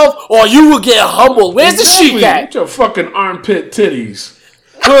yourself or you will get humbled. Where's the sheik at? Get your fucking armpit titties.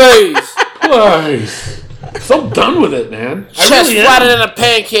 Please. So done with it, man. Chest flatter than a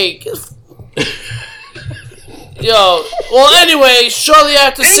pancake. Yo. Well, anyway, shortly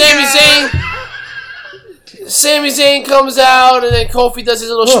after Sami Zayn comes out and then Kofi does his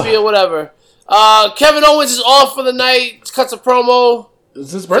little spiel, whatever. Kevin Owens is off for the night, cuts a promo.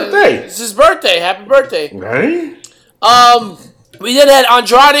 It's his birthday. It's his birthday. Happy birthday. Right? We then had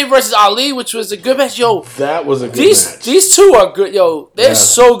Andrade versus Ali, which was a good match. Yo, that was a good match. These two are good. Yo, they're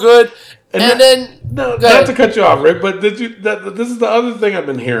so good. Not to cut you off, Rick, but this is the other thing I've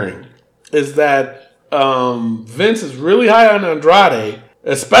been hearing is that Vince is really high on Andrade,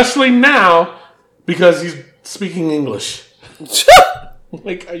 especially now because he's speaking English.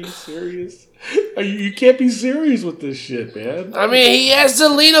 Like, are you serious? You can't be serious with this shit, man. I mean, he has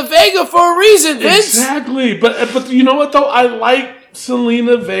Zelina Vega for a reason, Vince. Exactly, but you know what though? I like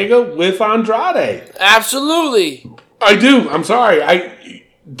Zelina Vega with Andrade. Absolutely, I do. I'm sorry.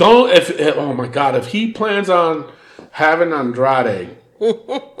 Oh my God, if he plans on having Andrade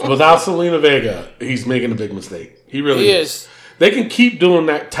without Zelina Vega, he's making a big mistake. He really is. They can keep doing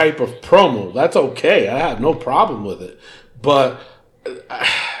that type of promo. That's okay. I have no problem with it. But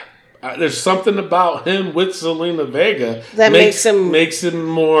there's something about him with Zelina Vega that makes him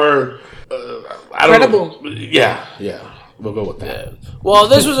more credible. Yeah. We'll go with that. Yeah. Well,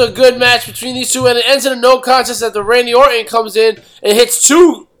 this was a good match between these two, and it ends in a no contest after Randy Orton comes in and hits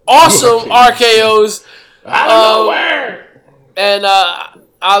 2 awesome RKOs out of nowhere. And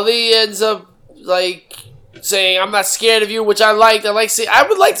Ali ends up like saying, "I'm not scared of you," which I liked. I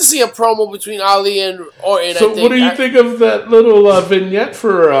would like to see a promo between Ali and Orton. So, what do you think of that little vignette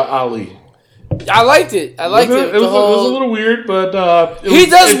for Ali? I liked it. It was a little weird, but he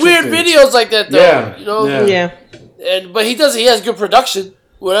does weird videos like that, though. Yeah, you know. Yeah. But he has good production.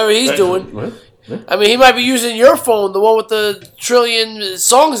 Whatever he's doing. What? I mean, he might be using your phone, the one with the trillion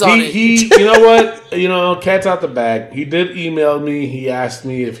songs on it. You know what? Cat's out the bag. He did email me. He asked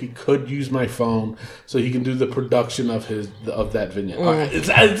me if he could use my phone so he can do the production of that vignette. Right. It's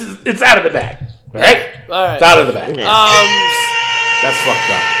out of the bag. All right? It's out of the bag. That's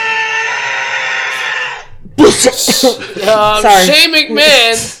fucked up. Sorry. Shane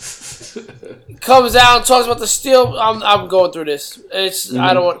McMahon comes out and talks about the steel. I'm going through this.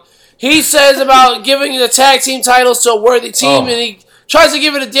 I don't want. He says about giving the tag team titles to a worthy team, and he tries to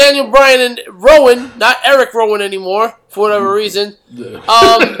give it to Daniel Bryan and Rowan, not Eric Rowan anymore, for whatever reason. The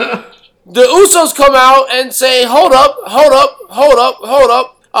Usos come out and say, hold up.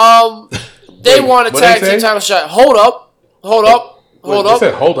 They want a tag team title shot. Hold up. They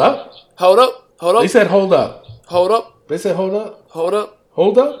said hold up? Hold up. They said hold up. Hold up. They said hold up. Hold up.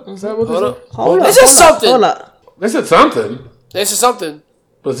 Hold up? Is that what they said? Hold up. They said something. Hold up. They said something. They said something.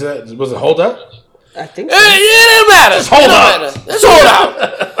 Was it hold up? I think so. It didn't matter. Just hold up. Let's hold out.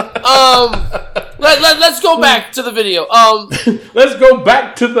 Let's go back to the video. Let's go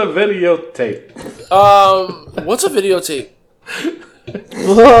back to the videotape. What's a videotape?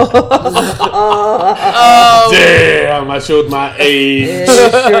 Damn, I showed my age.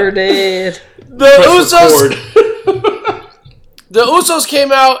 Yeah, sure did. The Usos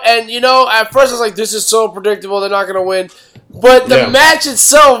came out, and at first I was like, "This is so predictable. They're not gonna win." But the match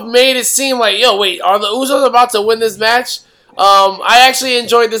itself made it seem like, "Yo, wait, are the Usos about to win this match?" I actually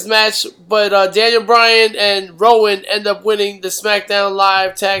enjoyed this match, but Daniel Bryan and Rowan end up winning the SmackDown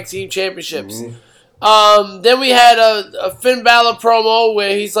Live Tag Team Championships. Mm-hmm. Then we had a Finn Balor promo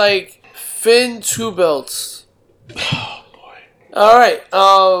where he's like, "Finn 2 belts." Oh boy! All right.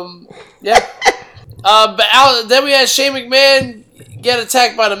 Yeah. Then we had Shane McMahon get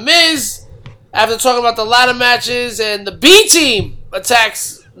attacked by The Miz after talking about the ladder matches, and the B Team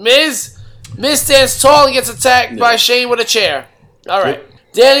attacks Miz. Miz stands tall and gets attacked by Shane with a chair. All right.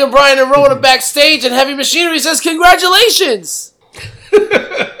 Daniel Bryan and Rowan are backstage, and Heavy Machinery says, "Congratulations."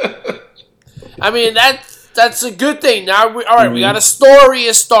 I mean, that's a good thing. Now, we got a story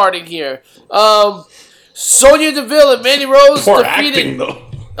is starting here. Sonya Deville and Mandy Rose defeated. Acting, though.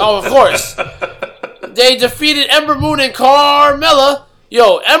 Oh, of course. They defeated Ember Moon and Carmella.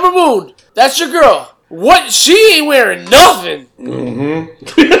 Yo, Ember Moon, that's your girl. What? She ain't wearing nothing. Mm-hmm.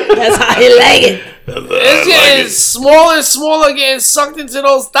 That's how you like it. It's getting smaller and smaller, getting sucked into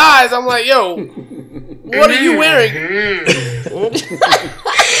those thighs. I'm like, yo, what are you wearing?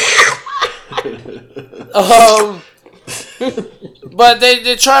 But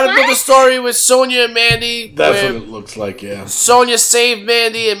they try to build a story with Sonya and Mandy. That's what it looks like, yeah. Sonya saved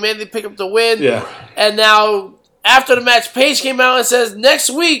Mandy, and Mandy picked up the win. Yeah. And now, after the match, Paige came out and says, "Next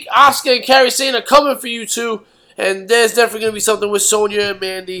week, Asuka and Kairi Sane are coming for you two." And there's definitely going to be something with Sonya and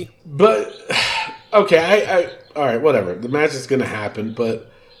Mandy. But, okay, all right, whatever. The match is going to happen,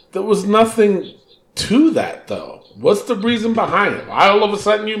 but there was nothing to that, though. What's the reason behind it? Why all of a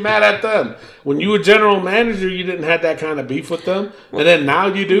sudden you mad at them? When you were general manager, you didn't have that kind of beef with them, and then now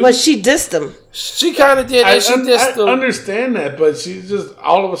you do? But she dissed them. She kind of did, and she dissed them. I understand that, but she's just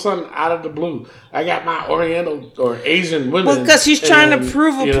all of a sudden out of the blue. I got my Oriental or Asian women. Well, because she's trying to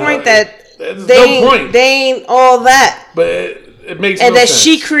prove a point that they ain't all that. But it makes and no that sense.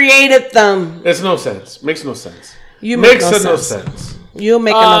 she created them. It's no sense. Makes no sense. Makes no sense. You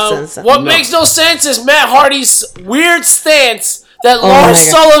make no sense. What makes no sense is Matt Hardy's weird stance that Lars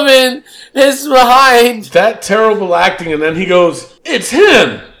Sullivan is behind. That terrible acting, and then he goes, "It's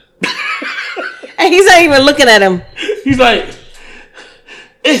him." And he's not even looking at him. He's like,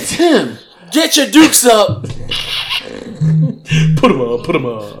 "It's him." Get your dukes up. Put him up. Put him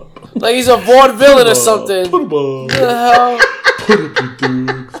up. Like he's a vaudevillain or something. Put him up. What the hell? Put up your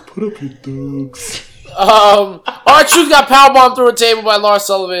dukes. Put up your dukes. R-Truth got powerbombed through a table by Lars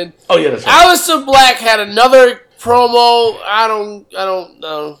Sullivan. Oh yeah, that's right. Aleister Black had another promo. I don't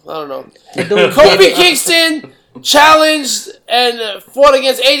know. Kofi Kingston challenged and fought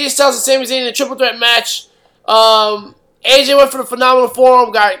against AJ Styles and Sami Zayn in a triple threat match. AJ went for the phenomenal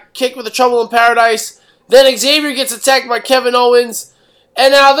forearm, got kicked with the Trouble in Paradise. Then Xavier gets attacked by Kevin Owens.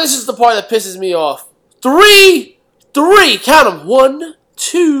 And now this is the part that pisses me off. Three, count them. 1,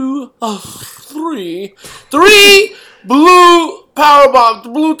 2, 3 blue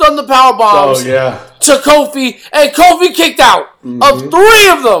thunder power bombs to Kofi, and Kofi kicked out of 3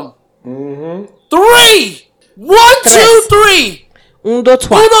 of them. 3! 1, 2, 3. 1, 2, 3. 1, 2,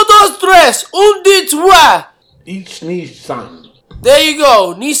 3. 1, 2, 3. Each Nissan. There you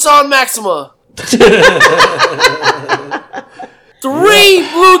go, Nissan Maxima. 3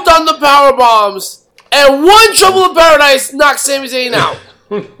 blue thunder power bombs, and 1 Trouble in Paradise knocked Sami Zayn out.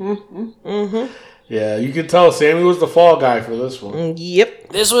 Yeah, you can tell Sammy was the fall guy for this one. Yep.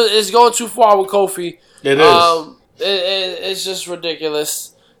 This is going too far with Kofi. It is. It's just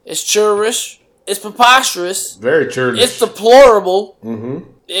ridiculous. It's churlish. It's preposterous. Very churlish. It's deplorable. Mm-hmm.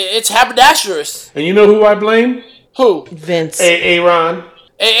 It's haberdasherous. And you know who I blame? Who? Vince. Aaron.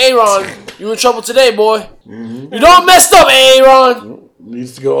 Hey, Aaron, you in trouble today, boy. Mm-hmm. You don't messed up, Aaron.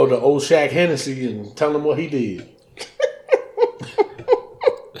 Needs to go to Old Shaq Hennessy and tell him what he did.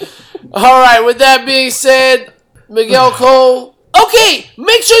 All right, with that being said, Miguel Cole. Okay,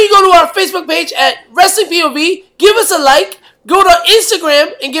 make sure you go to our Facebook page at Wrestling POV. Give us a like. Go to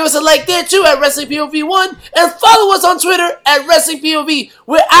Instagram and give us a like there too at Wrestling POV1. And follow us on Twitter at Wrestling POV,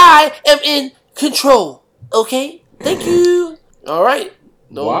 where I am in control. Okay? Thank you. All right.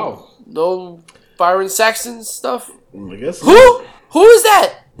 No Byron Saxton stuff. I guess. Who? Who is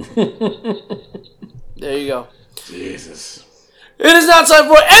that? There you go. Jesus. It is now time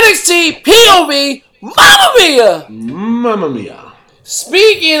for NXT POV Mamma Mia! Mamma Mia.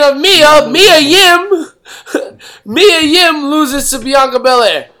 Speaking of Mia Yim. Mia Yim loses to Bianca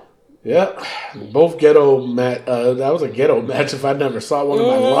Belair. Yeah, both ghetto match. That was a ghetto match if I never saw one in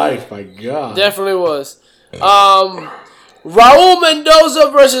my life. My God. Definitely was. Raul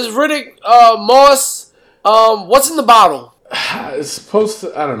Mendoza versus Riddick Moss. What's in the bottle? It's supposed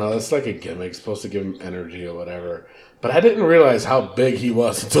to, I don't know, it's like a gimmick. It's supposed to give him energy or whatever. But I didn't realize how big he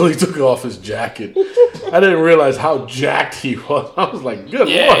was until he took off his jacket. I didn't realize how jacked he was. I was like, good Lord,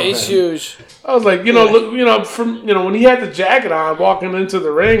 Yeah, he's huge. I was like, look, when he had the jacket on, walking into the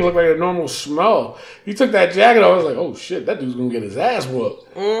ring, looked like a normal schmo. He took that jacket off. I was like, oh shit, that dude's gonna get his ass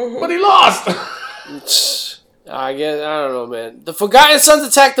whooped. Mm-hmm. But he lost. I guess, I don't know, man. The Forgotten Sons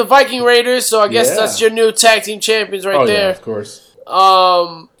attacked the Viking Raiders, so I guess that's your new tag team champions right there. Yeah, of course.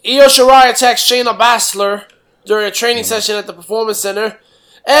 Io Shirai attacks Shayna Baszler during a training session at the Performance Center.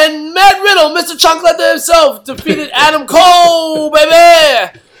 And Matt Riddle, Mr. Chocolate himself, defeated Adam Cole,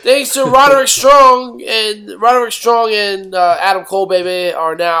 baby! Thanks to Roderick Strong. And Adam Cole, baby,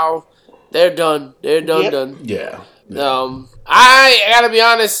 are now, they're done. They're done. Yeah. I gotta be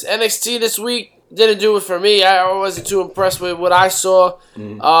honest, NXT this week didn't do it for me. I wasn't too impressed with what I saw.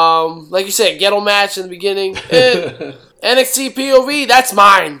 Like you said, ghetto match in the beginning. NXT POV, that's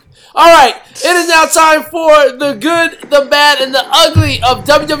mine. Alright, it is now time for the good, the bad, and the ugly of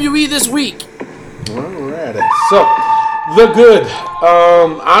WWE this week. Alrighty. So, the good.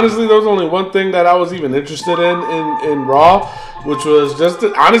 Honestly, there was only one thing that I was even interested in Raw, which was just,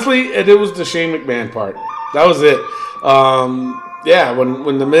 honestly, it was the Shane McMahon part. That was it. Yeah,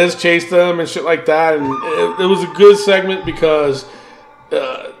 when The Miz chased them and shit like that, and it was a good segment because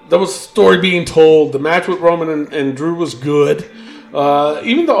there was a story being told. The match with Roman and Drew was good.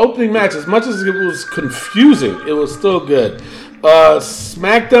 Even the opening match, as much as it was confusing, it was still good.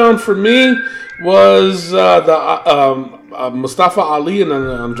 SmackDown for me was the Mustafa Ali and an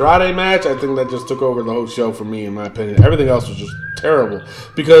Andrade match. I think that just took over the whole show for me, in my opinion. Everything else was just terrible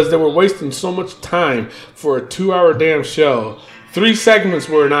because they were wasting so much time for a 2-hour damn show. 3 segments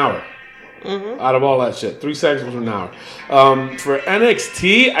were an hour. Out of all that shit, 3 segments were an hour. For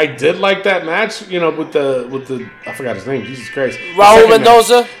NXT, I did like that match. With the I forgot his name. Jesus Christ, Raul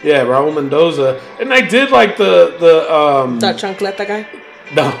Mendoza. Yeah, Raul Mendoza, and I did like the Chancleta guy.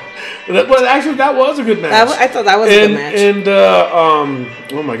 No, well, actually, that was a good match. I thought that was a good match. And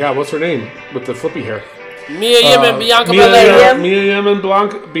oh my God, what's her name with the flippy hair? Mia Yim and Bianca Belair. Mia Yim and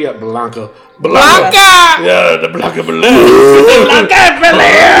Blanca. Yeah, the Blanca Belair.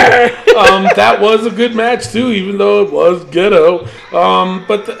 That was a good match too, even though it was ghetto.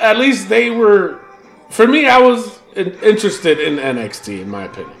 But at least they were. For me, I was interested in NXT, in my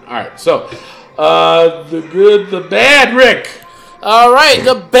opinion. All right, so the good, the bad, Rick. All right,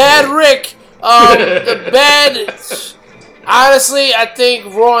 the bad Rick. The bad. Honestly, I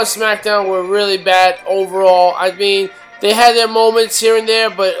think Raw and SmackDown were really bad overall. I mean, they had their moments here and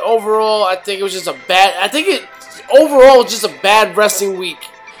there, but overall, I think it was just a bad. Overall just a bad wrestling week.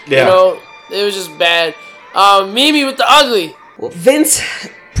 Yeah. It was just bad. Mimi with the ugly. Vince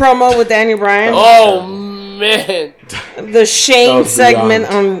promo with Daniel Bryan. Oh man. The Shane segment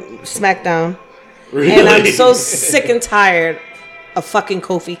on SmackDown. Really? And I'm so sick and tired of fucking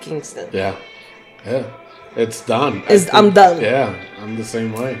Kofi Kingston. Yeah. It's done. I'm done. Yeah, I'm the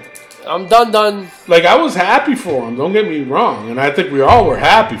same way. I'm done. Like, I was happy for him, don't get me wrong, and I think we all were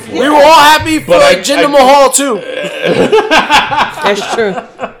happy for him. We were all happy for Jinder Mahal, too. That's true.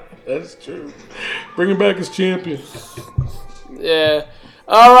 That's true. Bring him back as champion. Yeah.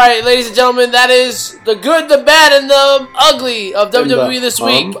 All right, ladies and gentlemen, that is the good, the bad, and the ugly of WWE this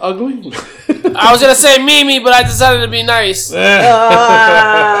week. Ugly? I was going to say Mimi, but I decided to be nice.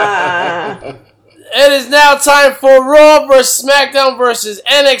 It is now time for Raw versus SmackDown versus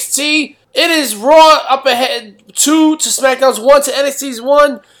NXT. It is Raw up ahead 2 to SmackDown's 1 to NXT's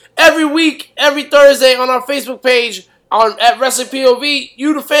 1. Every week, every Thursday on our Facebook page at Wrestling POV,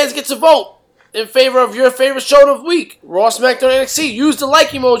 you the fans get to vote in favor of your favorite show of the week. Raw, SmackDown, NXT. Use the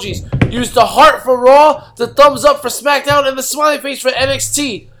like emojis. Use the heart for Raw, the thumbs up for SmackDown, and the smiley face for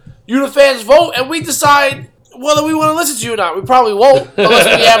NXT. You the fans vote, and we decide whether we want to listen to you or not. We probably won't, unless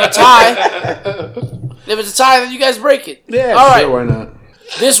we have a tie. If it's a tie, then you guys break it. Yeah, all right. Sure, why not?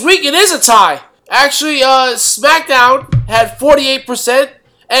 This week, it is a tie. Actually, SmackDown had 48%,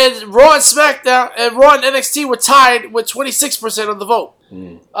 and Raw and SmackDown and Raw and NXT were tied with 26% of the vote.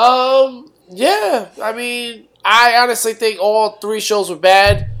 Yeah, I mean, I honestly think all 3 shows were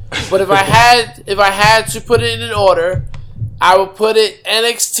bad. But if I had to put it in an order, I would put it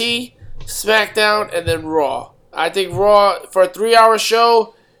NXT, SmackDown, and then Raw. I think Raw, for a 3-hour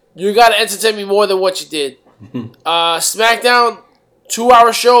show, you got to entertain me more than what you did. SmackDown,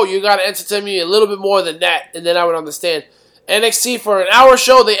 2-hour show, you got to entertain me a little bit more than that, and then I would understand. NXT, for an hour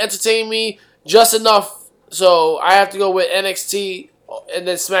show, they entertain me just enough, so I have to go with NXT, and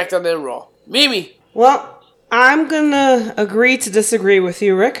then SmackDown, then Raw. Mimi. Well, I'm going to agree to disagree with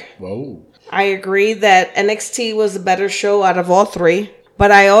you, Rick. Whoa. I agree that NXT was a better show out of all three,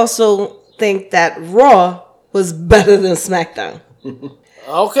 but I also think that Raw was better than SmackDown.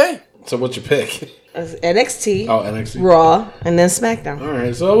 Okay. So what's your pick? NXT, NXT, Raw, and then SmackDown. All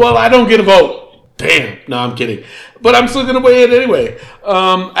right. So, well, I don't get a vote. Damn. No, I'm kidding. But I'm still going to weigh it anyway.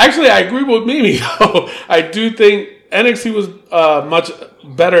 Actually, I agree with Mimi. I do think NXT was much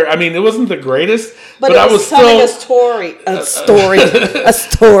better. I mean, it wasn't the greatest, but I was telling still a story. It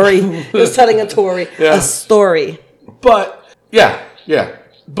was telling a story. Yeah. A story. But yeah.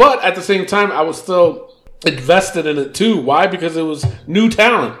 But at the same time, I was still invested in it too. Why? Because it was new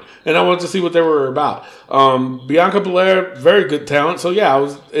talent, and I wanted to see what they were about. Bianca Belair, very good talent. So yeah, I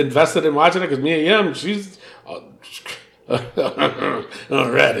was invested in watching it because Mia Yim, she's.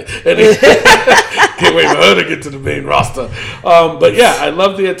 Alrighty. Can't wait for her to get to the main roster. But yeah, I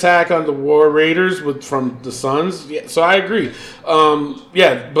love the attack on the War Raiders from the Suns. Yeah, so I agree.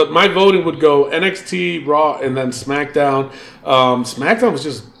 But my voting would go NXT, Raw, and then SmackDown. SmackDown was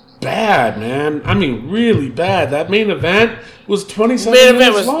just bad, man. I mean, really bad. That main event was 27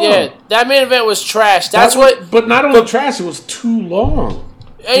 minutes long. Yeah, that main event was trash. But not only trash, it was too long.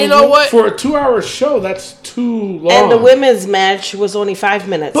 And you know what? For a 2-hour show, that's too long. And the women's match was only 5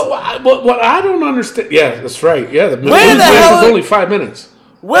 minutes. But what I don't understand... Yeah, that's right. Yeah, the women's match was only 5 minutes.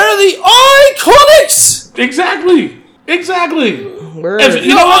 Where are the Iconics? Exactly. If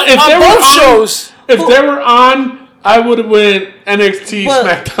they were on, I would have went NXT,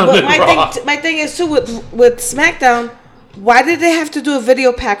 SmackDown, and Raw. My thing is, too, with SmackDown, why did they have to do a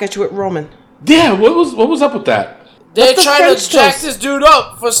video package with Roman? Yeah, what was up with that? They're trying to jack this dude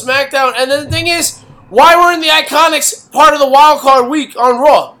up for SmackDown. And then the thing is, why weren't the Iconics part of the wild card week on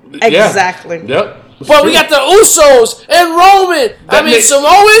Raw? Exactly. Yep. But we got the Usos and Roman.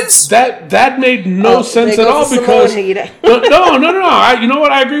 Samoans. That made no sense at all because... No. You know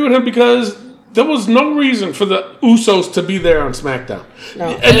what? I agree with him because there was no reason for the Usos to be there on SmackDown. No.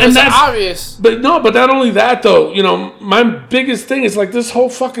 And that's obvious. But not only that, though. You know, my biggest thing is like this whole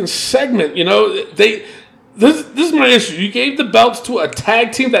fucking segment, you know, This is my issue. You gave the belts to a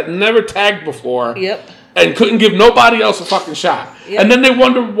tag team that never tagged before. Yep. And couldn't give nobody else a fucking shot. Yep. And then they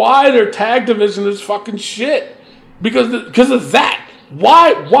wonder why their tag division is fucking shit. Because of that.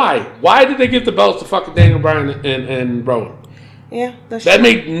 Why did they give the belts to fucking Daniel Bryan and Rowan? Yeah, that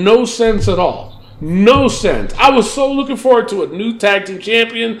made no sense at all. No sense. I was so looking forward to a new tag team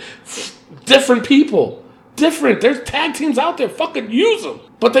champion. Different people. There's tag teams out there. Fucking use them.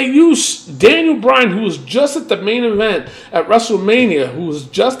 But they used Daniel Bryan, who was just at the main event at WrestleMania, who was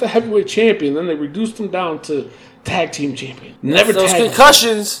just the heavyweight champion. Then they reduced him down to tag team champion. Never those tagged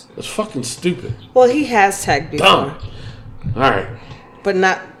concussions. It's fucking stupid. Well, he has tagged before. Dumb. All right. But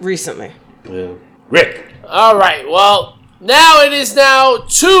not recently. Yeah. Rick. All right. Well, now it is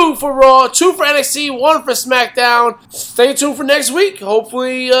 2 for Raw, 2 for NXT, 1 for SmackDown. Stay tuned for next week.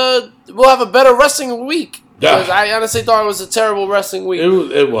 Hopefully, we'll have a better wrestling week. Because I honestly thought it was a terrible wrestling week.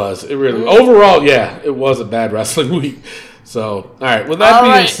 It was. It really... Overall, yeah, it was a bad wrestling week. So, all right. With that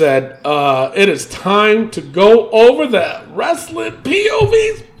being said, it is time to go over the Wrestling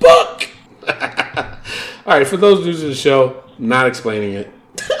POV's book. All right. For those new to the show, not explaining it.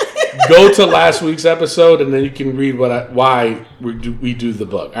 Go to last week's episode, and then you can read why we do the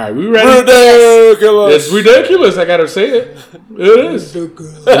book. All right, we ready? Ridiculous. It's ridiculous. I gotta say it. It is.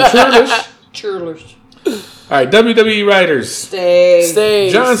 Churlish. All right, WWE writers.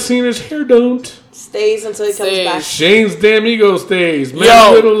 Stays. John Cena's hair don't. Stays until he comes back. Shane's damn ego stays.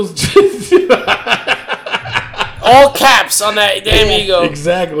 Matt Riddle's. All caps on that damn ego.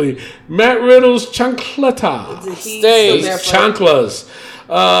 Exactly. Matt Riddle's chancleta stays. Chanclas.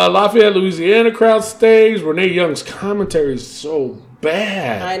 Lafayette, Louisiana crowd stays. Renee Young's commentary is so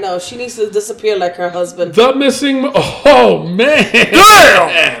bad. I know. She needs to disappear like her husband. The missing... Oh, man.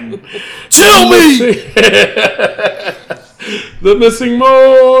 Damn! Tell me! The missing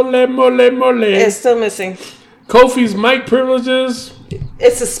mole. It's still missing. Kofi's mic privileges.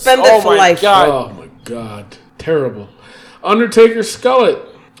 It's suspended for life. God. Oh, my God. Terrible. Undertaker Skullet.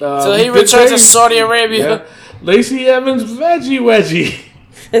 So he returns to Saudi Arabia. Yeah. Lacey Evans Veggie Wedgie.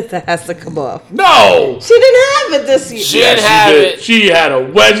 That has to come off. No! She didn't have it this year. She didn't have it. She had a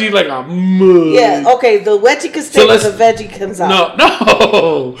wedgie like a mug. Yeah, okay, the wedgie can stay, but the veggie comes out.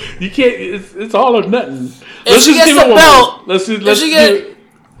 No. You can't. It's all or nothing. If she gets the belt, let's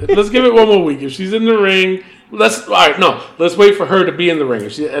give it one more week. If she's in the ring, let's wait for her to be in the ring.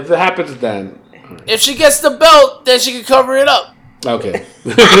 If it happens, then. If she gets the belt, then she can cover it up. Okay.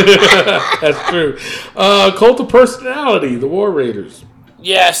 That's true. Cult of Personality, the War Raiders.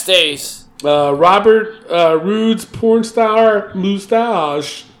 Yeah, stays. Robert Roode's porn star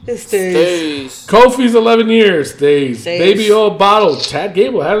mustache. It stays. Kofi's 11 years stays. Baby old bottle. Chad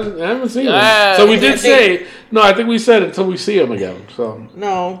Gable. I haven't seen him. So we did say. No, I think we said it until we see him again. So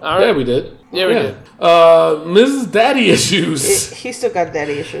no. Yeah, we did. Yeah, we did. Mrs. Daddy Issues. He still got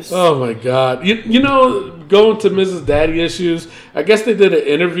daddy issues. Oh my God! You know, going to Mrs. Daddy Issues. I guess they did an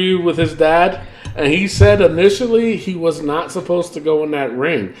interview with his dad, and he said initially he was not supposed to go in that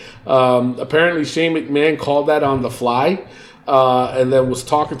ring. Apparently, Shane McMahon called that on the fly. And then was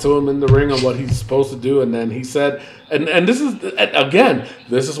talking to him in the ring on what he's supposed to do, and then he said, and this is again,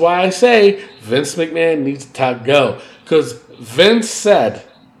 this is why I say Vince McMahon needs to go, because Vince said,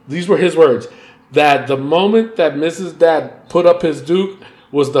 these were his words, that the moment that Mrs. Dad put up his Duke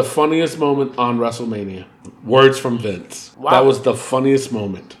was the funniest moment on WrestleMania. Words from Vince. Wow. That was the funniest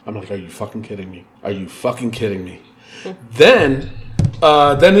moment. I'm like, are you fucking kidding me? Are you fucking kidding me? Then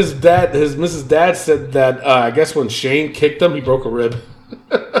his Mrs. Dad said that I guess when Shane kicked him, he broke a rib.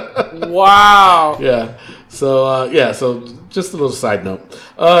 Wow. Yeah. So just a little side note.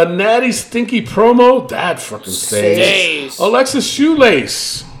 Natty Stinky promo, that fucking stays. Alexis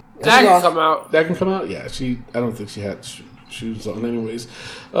Shoelace. That can come out. That can come out? Yeah. I don't think she had shoes on anyways.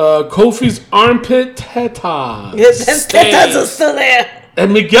 Kofi's armpit teta. Tetas are still there.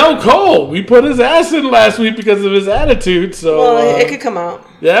 And Miguel Cole, we put his ass in last week because of his attitude. So it could come out.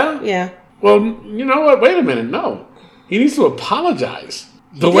 Yeah? Yeah. Well, you know what? Wait a minute. No. He needs to apologize.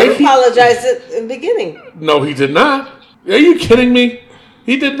 He apologized at the beginning. No, he did not. Are you kidding me?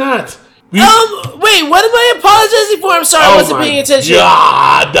 He did not. Wait, what am I apologizing for? I'm sorry, I wasn't paying attention.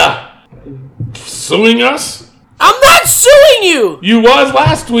 God. Suing us? I'm not suing you. You was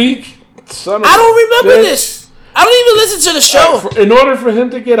last week. I don't remember this. I don't even listen to the show. In order for him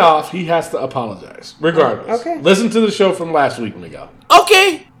to get off, he has to apologize. Regardless. Okay. Listen to the show from last week, Miguel.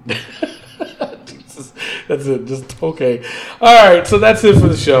 Okay. That's it. Just okay. All right. So that's it for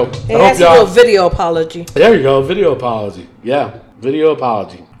the show. It has to do a video apology. There you go. Video apology. Yeah. Video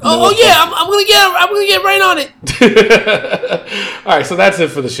apology. Oh yeah. I'm gonna get right on it. All right. So that's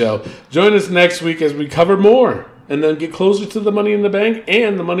it for the show. Join us next week as we cover more. And then get closer to the Money in the Bank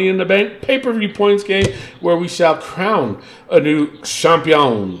and the Money in the Bank pay-per-view points game, where we shall crown a new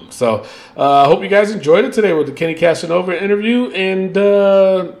champion. So I hope you guys enjoyed it today with the Kenny Casanova interview. And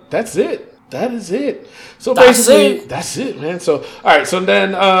that's it. That is it. So basically, that's it, man. So, all right. So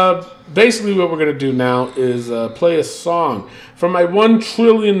then basically what we're going to do now is play a song from my 1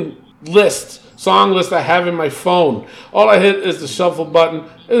 trillion song list I have in my phone. All I hit is the shuffle button.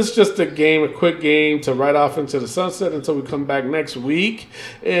 It's just a quick game to ride off into the sunset until we come back next week.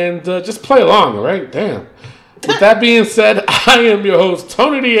 And just play along, all right? Damn. With that being said, I am your host,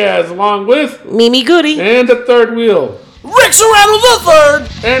 Tony Diaz, along with Mimi Goody. And the third wheel, Rick Serrano III.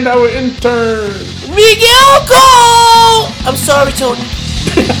 And our intern, Miguel Cole. I'm sorry, Tony.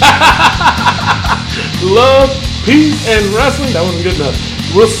 Love, peace, and wrestling. That wasn't good enough.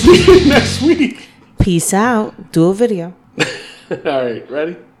 We'll see you next week. Peace out. Do a video. All right,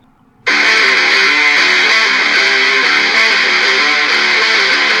 ready?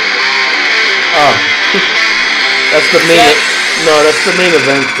 Oh, that's the main. No, that's the main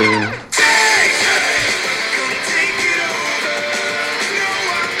event theme.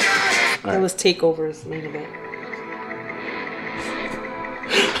 That was Takeover's main event.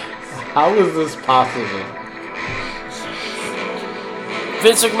 How is this possible?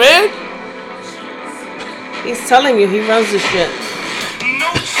 Vince McMahon? He's telling you, he runs the shit.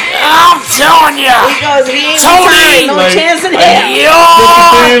 I'm telling you. He goes, he ain't Tony, no chance in hell. But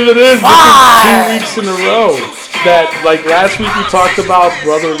the thing of it is, this is 2 weeks in a row. That, like, last week we talked about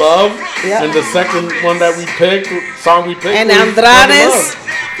Brother Love. Yep. And the second one that we picked, song we picked, and was Andrade's.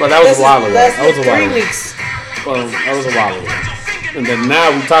 Well, that was a while ago. That's That was a while 3 ago. weeks. Well, that was a while ago. And then now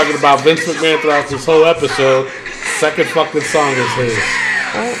we're talking about Vince McMahon throughout this whole episode. Second fucking song is his.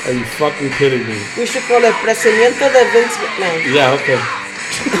 Are you fucking kidding me? We should call it Presidente de Vince McMahon. Yeah, okay.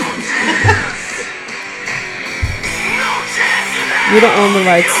 You don't own the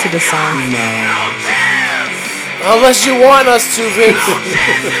rights to the song. No. Unless you want us to, Vince.